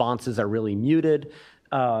 the responses are really muted.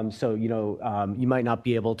 You might not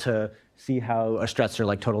be able to see how a stressor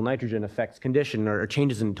like total nitrogen affects condition, or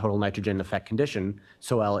changes in total nitrogen affect condition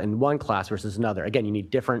so well in one class versus another. Again, you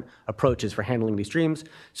need different approaches for handling these streams.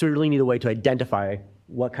 So we really need a way to identify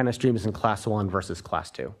what kind of stream is in class 1 versus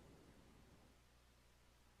class 2.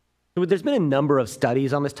 So there's been a number of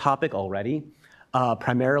studies on this topic already,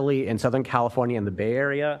 primarily in Southern California and the Bay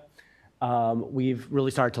Area. We've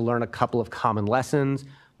really started to learn a couple of common lessons.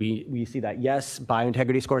 We see that, yes,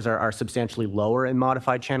 biointegrity scores are substantially lower in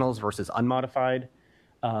modified channels versus unmodified.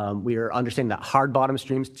 We are understanding that hard bottom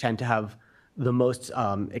streams tend to have the most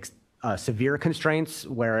severe constraints,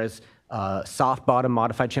 whereas soft bottom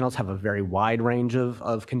modified channels have a very wide range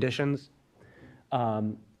of conditions.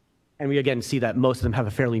 And we again see that most of them have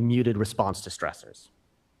a fairly muted response to stressors.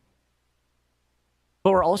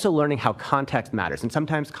 But we're also learning how context matters, and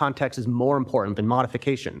sometimes context is more important than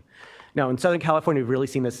modification. Now, in Southern California, we've really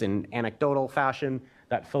seen this in anecdotal fashion.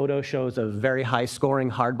 That photo shows a very high-scoring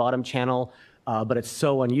hard-bottom channel, but it's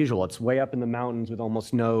so unusual. It's way up in the mountains with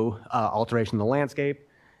almost no alteration in the landscape.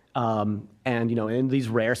 In these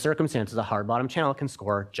rare circumstances, a hard-bottom channel can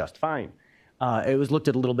score just fine. It was looked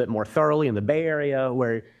at a little bit more thoroughly in the Bay Area,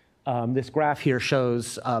 where this graph here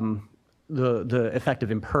shows the effect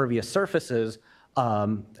of impervious surfaces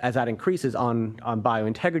as that increases on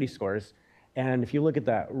biointegrity scores. And if you look at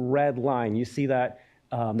that red line, you see that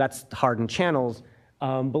that's hardened channels.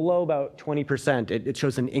 Below about 20%, it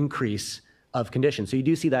shows an increase of conditions. So you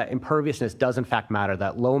do see that imperviousness does in fact matter,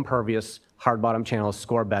 that low impervious hard bottom channels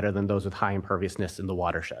score better than those with high imperviousness in the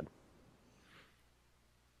watershed.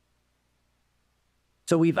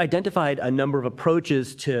 So we've identified a number of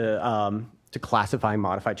approaches to to classify and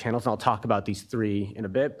modify channels. And I'll talk about these three in a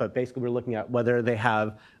bit, but basically we're looking at whether they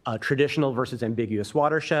have traditional versus ambiguous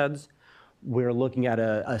watersheds. We're looking at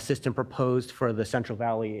a system proposed for the Central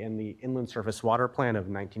Valley in the Inland Surface Water Plan of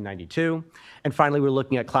 1992. And finally, we're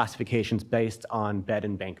looking at classifications based on bed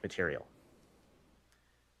and bank material.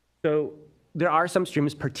 So there are some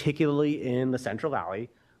streams, particularly in the Central Valley,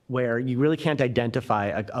 where you really can't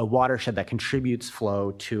identify a watershed that contributes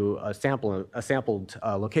flow to a sampled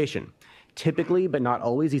location. Typically, but not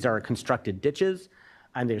always, these are constructed ditches,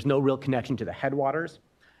 and there's no real connection to the headwaters.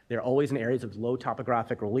 They're always in areas of low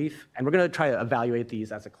topographic relief, and we're going to try to evaluate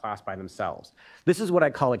these as a class by themselves. This is what I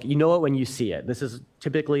call, like, you know it when you see it. This is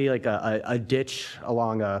typically like a ditch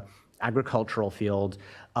along a agricultural field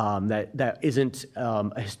that isn't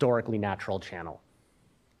a historically natural channel.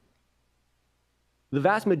 The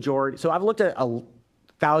vast majority, so I've looked at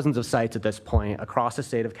thousands of sites at this point across the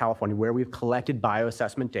state of California where we've collected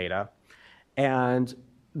bioassessment data, and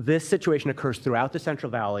this situation occurs throughout the Central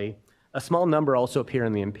Valley. A small number also appear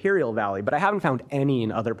in the Imperial Valley, but I haven't found any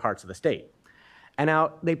in other parts of the state. And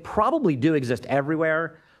now, they probably do exist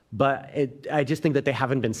everywhere, but I just think that they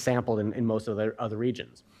haven't been sampled in most of the other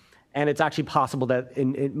regions. And it's actually possible that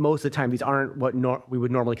in most of the time, these aren't what we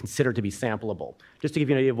would normally consider to be sampleable. Just to give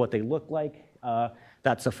you an idea of what they look like,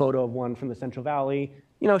 that's a photo of one from the Central Valley.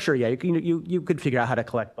 You know, sure, yeah, you could figure out how to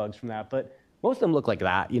collect bugs from that, but most of them look like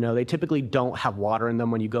that. You know, they typically don't have water in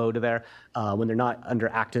them when you go to there, when they're not under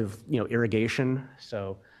active, irrigation.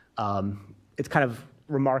 So it's kind of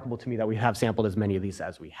remarkable to me that we have sampled as many of these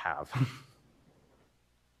as we have.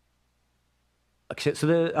 Okay, so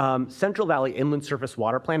the Central Valley Inland Surface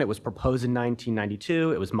Water Plan, it was proposed in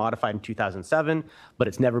 1992. It was modified in 2007, but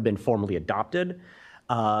it's never been formally adopted.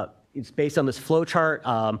 It's based on this flow chart.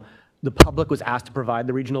 The public was asked to provide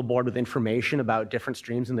the regional board with information about different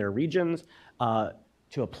streams in their regions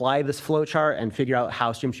to apply this flow chart and figure out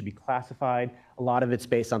how streams should be classified. A lot of it's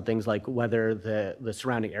based on things like whether the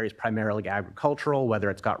surrounding area is primarily agricultural, whether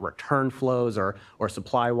it's got return flows or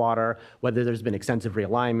supply water, whether there's been extensive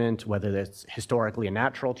realignment, whether it's historically a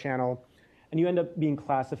natural channel. And you end up being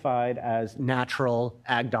classified as natural,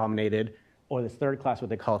 ag-dominated, or this third class, what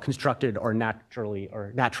they call constructed or naturally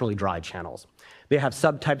dry channels. They have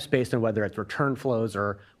subtypes based on whether it's return flows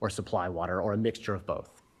or supply water, or a mixture of both.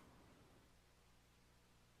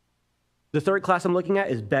 The third class I'm looking at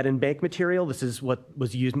is bed and bank material. This is what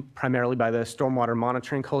was used primarily by the Stormwater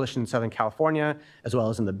Monitoring Coalition in Southern California, as well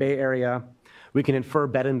as in the Bay Area. We can infer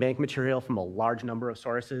bed and bank material from a large number of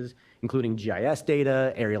sources, including GIS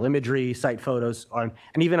data, aerial imagery, site photos, and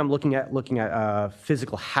even I'm looking at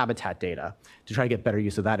physical habitat data to try to get better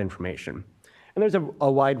use of that information. And there's a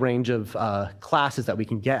wide range of classes that we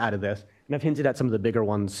can get out of this, and I've hinted at some of the bigger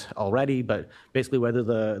ones already, but basically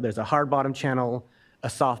whether there's a hard bottom channel, a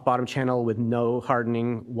soft bottom channel with no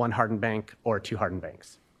hardening, one hardened bank, or two hardened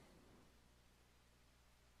banks.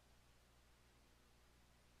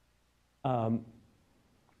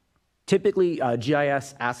 Typically,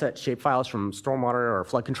 GIS asset shapefiles from stormwater or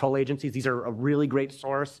flood control agencies, these are a really great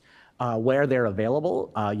source where they're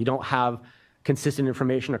available. You don't have consistent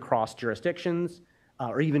information across jurisdictions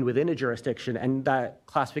or even within a jurisdiction, and that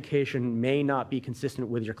classification may not be consistent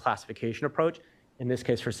with your classification approach. In this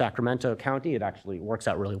case, for Sacramento County, it actually works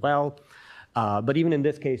out really well. But even in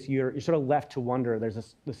this case, you're sort of left to wonder.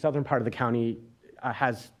 The southern part of the county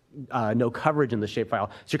has no coverage in the shapefile,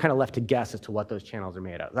 so you're kind of left to guess as to what those channels are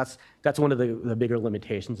made of. That's one of the bigger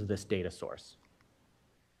limitations of this data source.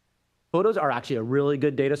 Photos are actually a really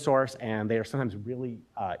good data source, and they are sometimes really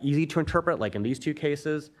easy to interpret, like in these two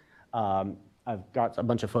cases. I've got a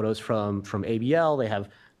bunch of photos from ABL. They have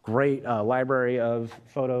great library of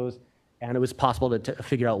photos, and it was possible to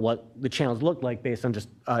figure out what the channels looked like based on just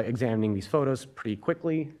examining these photos pretty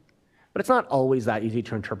quickly. But it's not always that easy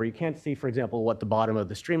to interpret. You can't see, for example, what the bottom of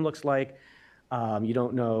the stream looks like. You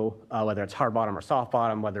don't know whether it's hard bottom or soft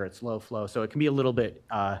bottom, whether it's low flow. So it can be a little bit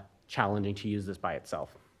challenging to use this by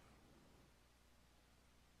itself.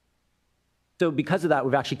 So because of that,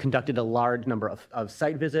 we've actually conducted a large number of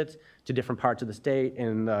site visits to different parts of the state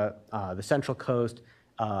in the Central Coast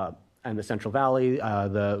and the Central Valley.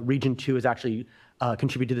 The Region 2 has actually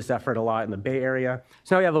contributed to this effort a lot in the Bay Area.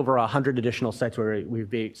 So now we have over 100 additional sites where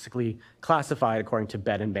we've basically classified according to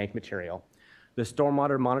bed and bank material. The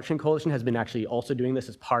Stormwater Monitoring Coalition has been actually also doing this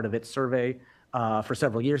as part of its survey for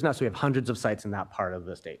several years now, so we have hundreds of sites in that part of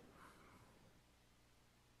the state.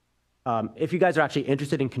 If you guys are actually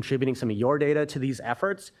interested in contributing some of your data to these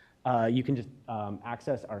efforts, you can just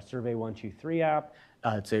access our Survey 123 app.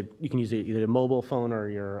 You can use it either a mobile phone or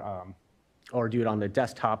or do it on the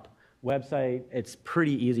desktop website, it's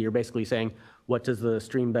pretty easy. You're basically saying, what does the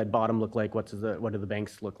stream bed bottom look like? What do the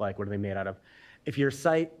banks look like? What are they made out of? If you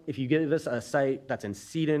give us a site that's in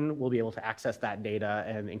CEDN, we'll be able to access that data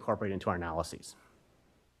and incorporate it into our analyses.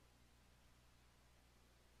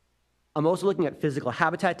 I'm also looking at physical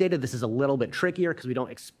habitat data. This is a little bit trickier because we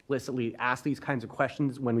don't explicitly ask these kinds of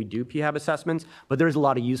questions when we do PHAB assessments, but there's a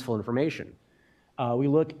lot of useful information. We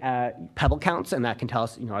look at pebble counts, and that can tell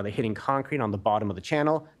us, are they hitting concrete on the bottom of the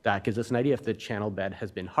channel? That gives us an idea if the channel bed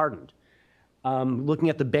has been hardened. Looking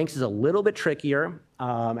at the banks is a little bit trickier,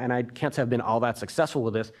 and I can't say I've been all that successful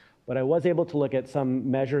with this, but I was able to look at some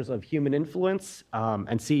measures of human influence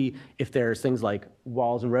and see if there's things like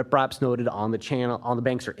walls and ripraps noted on the channel, on the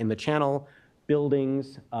banks or in the channel,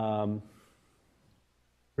 buildings,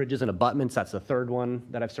 bridges and abutments. That's the third one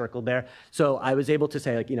that I've circled there. So I was able to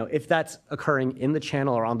say, if that's occurring in the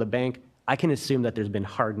channel or on the bank, I can assume that there's been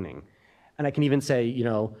hardening. And I can even say,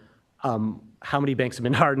 how many banks have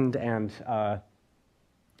been hardened and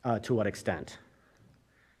to what extent.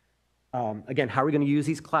 Again, how are we going to use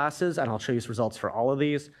these classes? And I'll show you results for all of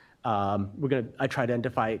these. I try to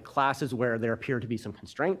identify classes where there appear to be some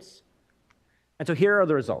constraints. And so here are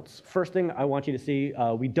the results. First thing I want you to see,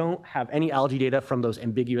 we don't have any algae data from those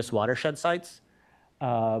ambiguous watershed sites,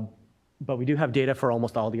 but we do have data for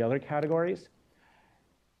almost all the other categories.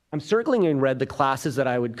 I'm circling in red the classes that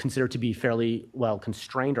I would consider to be fairly well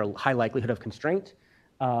constrained or high likelihood of constraint.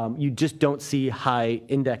 You just don't see high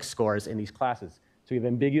index scores in these classes. So we have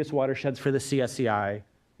ambiguous watersheds for the CSCI,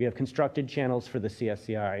 we have constructed channels for the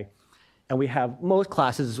CSCI, and we have most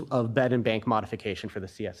classes of bed and bank modification for the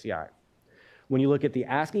CSCI. When you look at the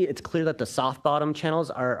ASCII, it's clear that the soft bottom channels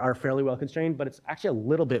are fairly well constrained, but it's actually a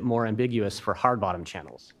little bit more ambiguous for hard bottom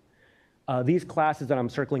channels. These classes that I'm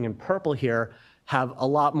circling in purple here have a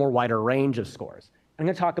lot more wider range of scores. I'm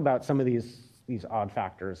going to talk about some of these odd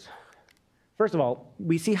factors. First of all,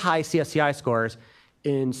 we see high CSCI scores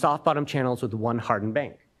in soft bottom channels with one hardened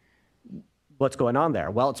bank. What's going on there?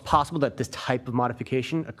 Well, it's possible that this type of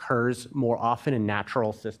modification occurs more often in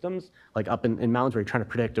natural systems, like up in mountains where you're trying to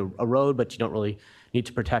predict a road, but you don't really need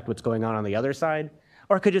to protect what's going on the other side.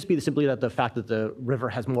 Or it could just be simply that the fact that the river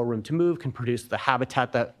has more room to move can produce the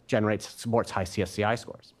habitat that supports high CSCI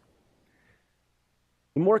scores.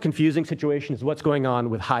 The more confusing situation is what's going on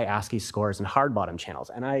with high ASCII scores in hard bottom channels.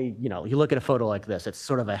 And you look at a photo like this, it's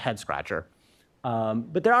sort of a head scratcher.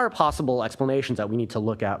 But there are possible explanations that we need to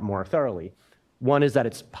look at more thoroughly. One is that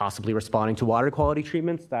it's possibly responding to water quality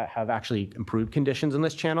treatments that have actually improved conditions in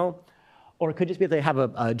this channel. Or it could just be that they have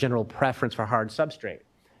a general preference for hard substrate.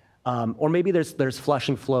 Or maybe there's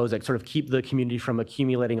flushing flows that sort of keep the community from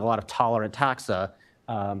accumulating a lot of tolerant taxa.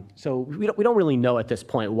 So we don't really know at this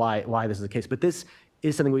point why this is the case, but this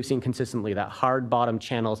is something we've seen consistently, that hard bottom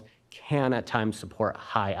channels can at times support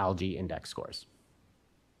high algae index scores.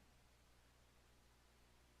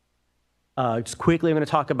 Just quickly, I'm going to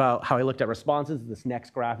talk about how I looked at responses. This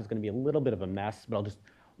next graph is going to be a little bit of a mess, but I'll just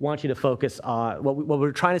want you to focus on what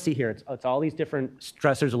we're trying to see here. It's all these different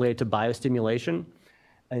stressors related to biostimulation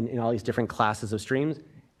in all these different classes of streams.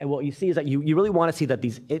 And what you see is that you really want to see that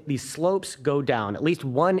these slopes go down. At least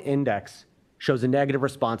one index shows a negative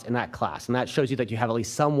response in that class. And that shows you that you have at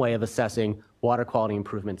least some way of assessing water quality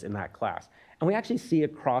improvements in that class. And we actually see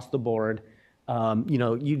across the board,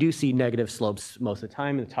 you do see negative slopes most of the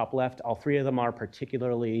time. In the top left, all three of them are,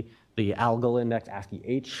 particularly the algal index,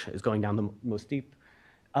 ASCII-H, is going down the most steep.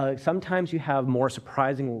 Sometimes you have more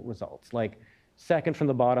surprising results. Like second from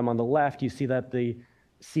the bottom on the left, you see that the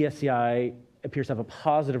CSCI appears to have a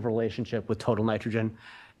positive relationship with total nitrogen.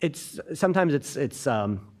 Sometimes it's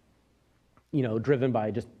driven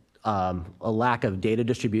by just a lack of data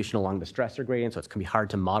distribution along the stressor gradient, so it's going to be hard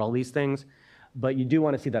to model these things. But you do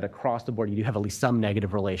want to see that across the board, you do have at least some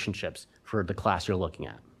negative relationships for the class you're looking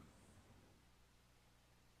at.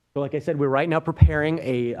 So like I said, we're right now preparing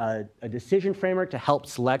a decision framework to help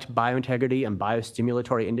select biointegrity and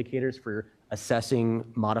biostimulatory indicators for assessing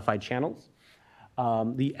modified channels.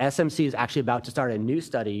 The SMC is actually about to start a new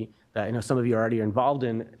study that I know some of you already are involved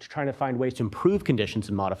in, trying to find ways to improve conditions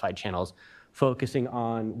in modified channels, focusing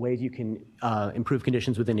on ways you can improve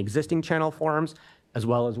conditions within existing channel forms, as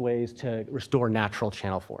well as ways to restore natural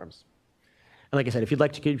channel forms. And like I said, if you'd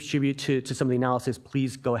like to contribute to some of the analysis,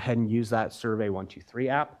 please go ahead and use that Survey 123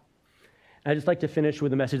 app. And I'd just like to finish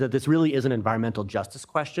with a message that this really is an environmental justice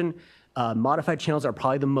question. Modified channels are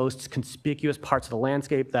probably the most conspicuous parts of the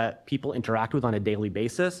landscape that people interact with on a daily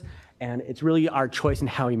basis. And it's really our choice in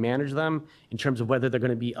how we manage them in terms of whether they're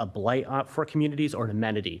going to be a blight for communities or an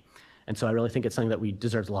amenity. And so I really think it's something that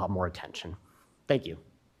deserves a lot more attention. Thank you.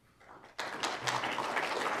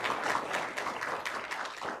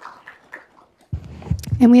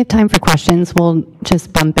 And we have time for questions. We'll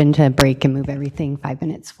just bump into a break and move everything 5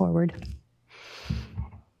 minutes forward.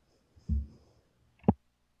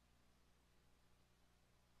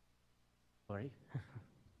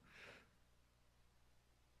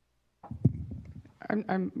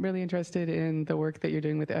 I'm really interested in the work that you're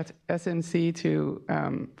doing with SNC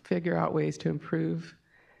to figure out ways to improve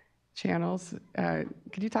channels.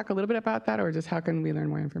 Could you talk a little bit about that, or just how can we learn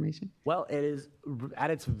more information? Well, it is at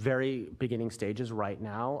its very beginning stages right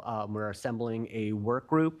now. We're assembling a work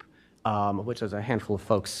group, which is a handful of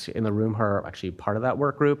folks in the room who are actually part of that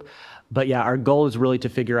work group. But yeah, our goal is really to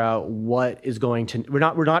figure out what is going to. We're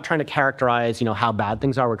not trying to characterize, how bad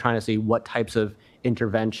things are. We're trying to see what types of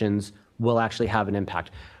interventions will actually have an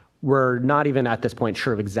impact. We're not even at this point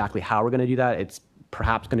sure of exactly how we're going to do that. It's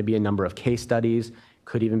perhaps going to be a number of case studies,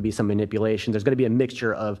 could even be some manipulation. There's going to be a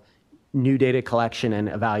mixture of new data collection and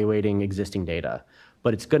evaluating existing data.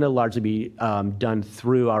 But it's going to largely be done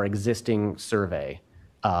through our existing survey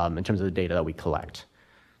in terms of the data that we collect.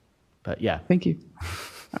 But yeah. Thank you.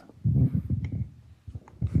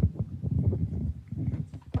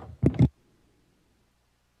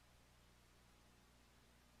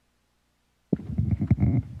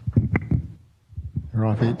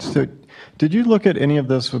 Raphael, so did you look at any of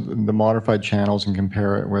this with the modified channels and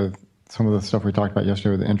compare it with some of the stuff we talked about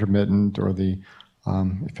yesterday with the intermittent or the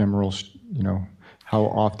ephemeral, how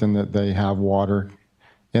often that they have water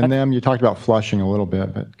in them? You talked about flushing a little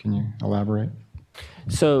bit, but can you elaborate?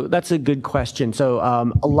 So that's a good question. So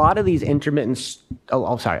a lot of these a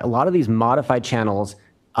lot of these modified channels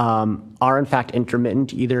are in fact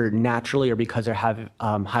intermittent, either naturally or because they have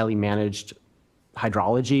highly managed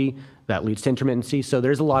hydrology that leads to intermittency. So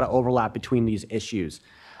there's a lot of overlap between these issues.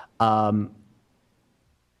 A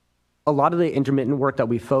lot of the intermittent work that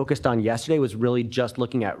we focused on yesterday was really just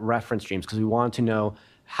looking at reference streams because we wanted to know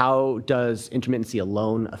how does intermittency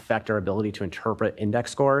alone affect our ability to interpret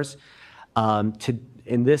index scores.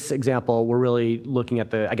 In this example, we're really looking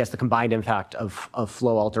at the combined impact of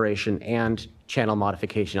flow alteration and channel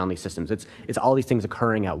modification on these systems. It's all these things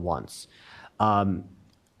occurring at once.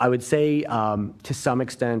 I would say to some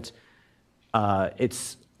extent,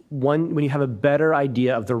 it's when you have a better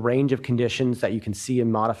idea of the range of conditions that you can see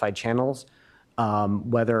in modified channels,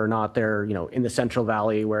 whether or not they're in the Central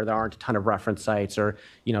Valley where there aren't a ton of reference sites or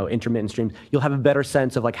intermittent streams, you'll have a better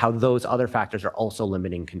sense of how those other factors are also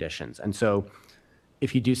limiting conditions. And so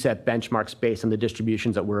if you do set benchmarks based on the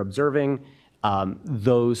distributions that we're observing,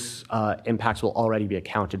 those impacts will already be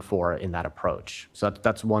accounted for in that approach. So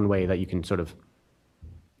that's one way that you can sort of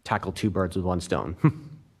tackle two birds with one stone.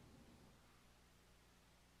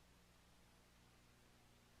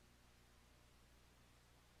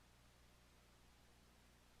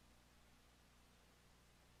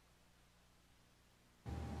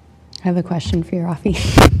 I have a question for you, Rafi.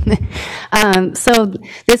 So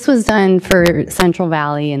this was done for Central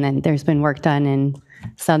Valley, and then there's been work done in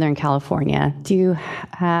Southern California. Do you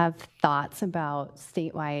have thoughts about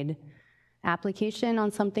statewide application on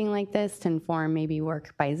something like this to inform maybe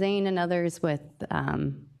work by Zane and others with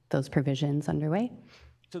those provisions underway?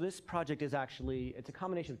 So this project is it's a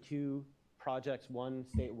combination of two projects, one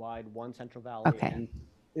statewide, one Central Valley. Okay. And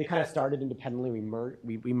they kind of started independently.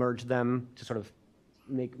 We merged them to sort of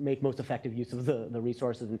make most effective use of the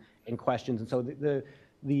resources and questions. And so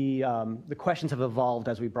the questions have evolved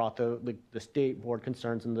as we brought the state board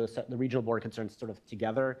concerns and the regional board concerns sort of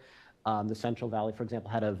together. The Central Valley, for example,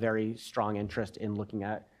 had a very strong interest in looking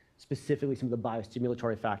at specifically some of the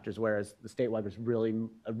biostimulatory factors, whereas the statewide was really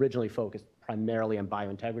originally focused primarily on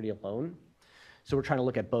biointegrity alone. So we're trying to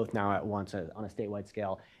look at both now at once on a statewide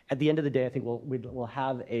scale. At the end of the day, I think we'll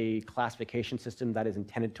have a classification system that is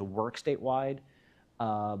intended to work statewide,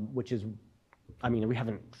 which is, we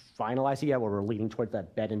haven't finalized it yet, where we're leading towards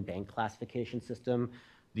that bed and bank classification system.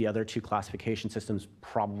 The other two classification systems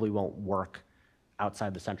probably won't work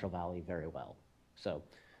outside the Central Valley very well. So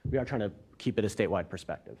we are trying to keep it a statewide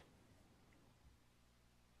perspective.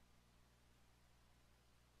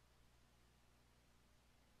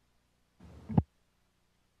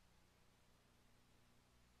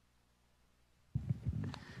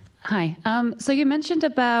 Hi. So you mentioned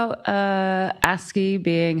about ASCII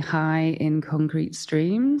being high in concrete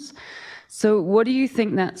streams. So what do you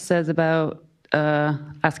think that says about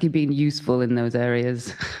ASCII being useful in those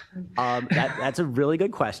areas? That's a really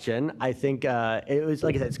good question. I think it was,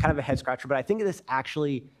 like I said, it's kind of a head scratcher, but I think this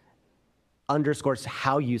actually underscores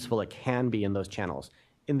how useful it can be in those channels.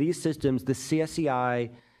 In these systems, the CSCI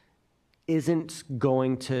isn't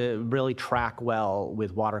going to really track well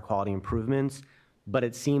with water quality improvements, but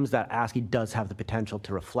it seems that ASCII does have the potential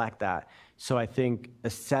to reflect that. So I think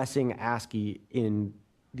assessing ASCII in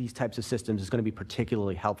these types of systems is going to be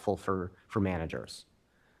particularly helpful for managers.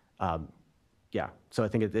 Yeah, so I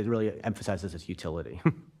think it really emphasizes its utility.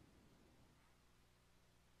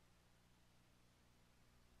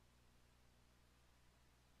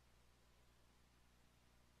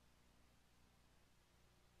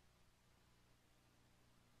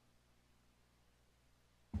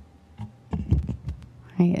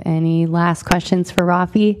 All right, any last questions for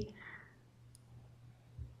Rafi?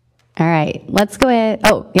 All right, let's go ahead.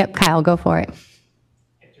 Oh, yep, Kyle, go for it.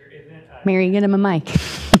 Mary, get him a mic.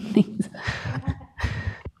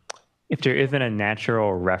 If there isn't a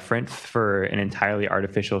natural reference for an entirely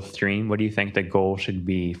artificial stream, what do you think the goal should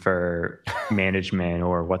be for management,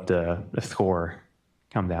 or what the score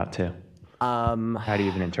comes out to? How do you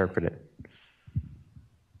even interpret it?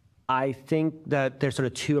 I think that there's sort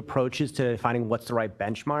of two approaches to finding what's the right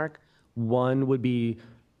benchmark. One would be,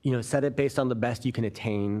 set it based on the best you can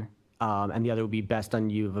attain, and the other would be best on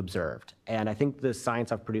you've observed. And I think the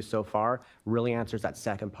science I've produced so far really answers that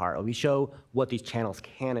second part. We show what these channels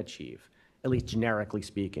can achieve, at least generically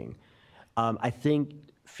speaking. I think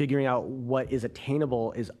figuring out what is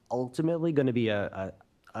attainable is ultimately going to be a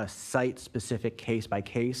site-specific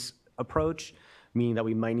case-by-case approach, meaning that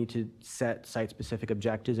we might need to set site-specific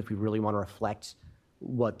objectives if we really want to reflect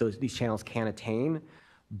what these channels can attain.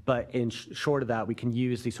 But in short of that, we can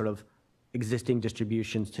use these sort of existing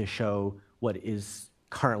distributions to show what is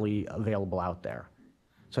currently available out there.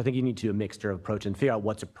 So I think you need to do a mixture of approach and figure out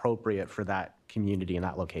what's appropriate for that community and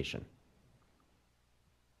that location.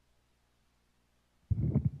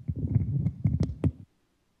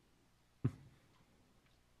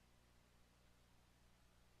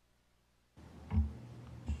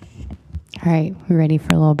 All right, we ready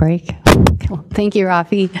for a little break? Cool. Thank you,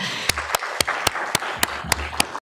 Rafi.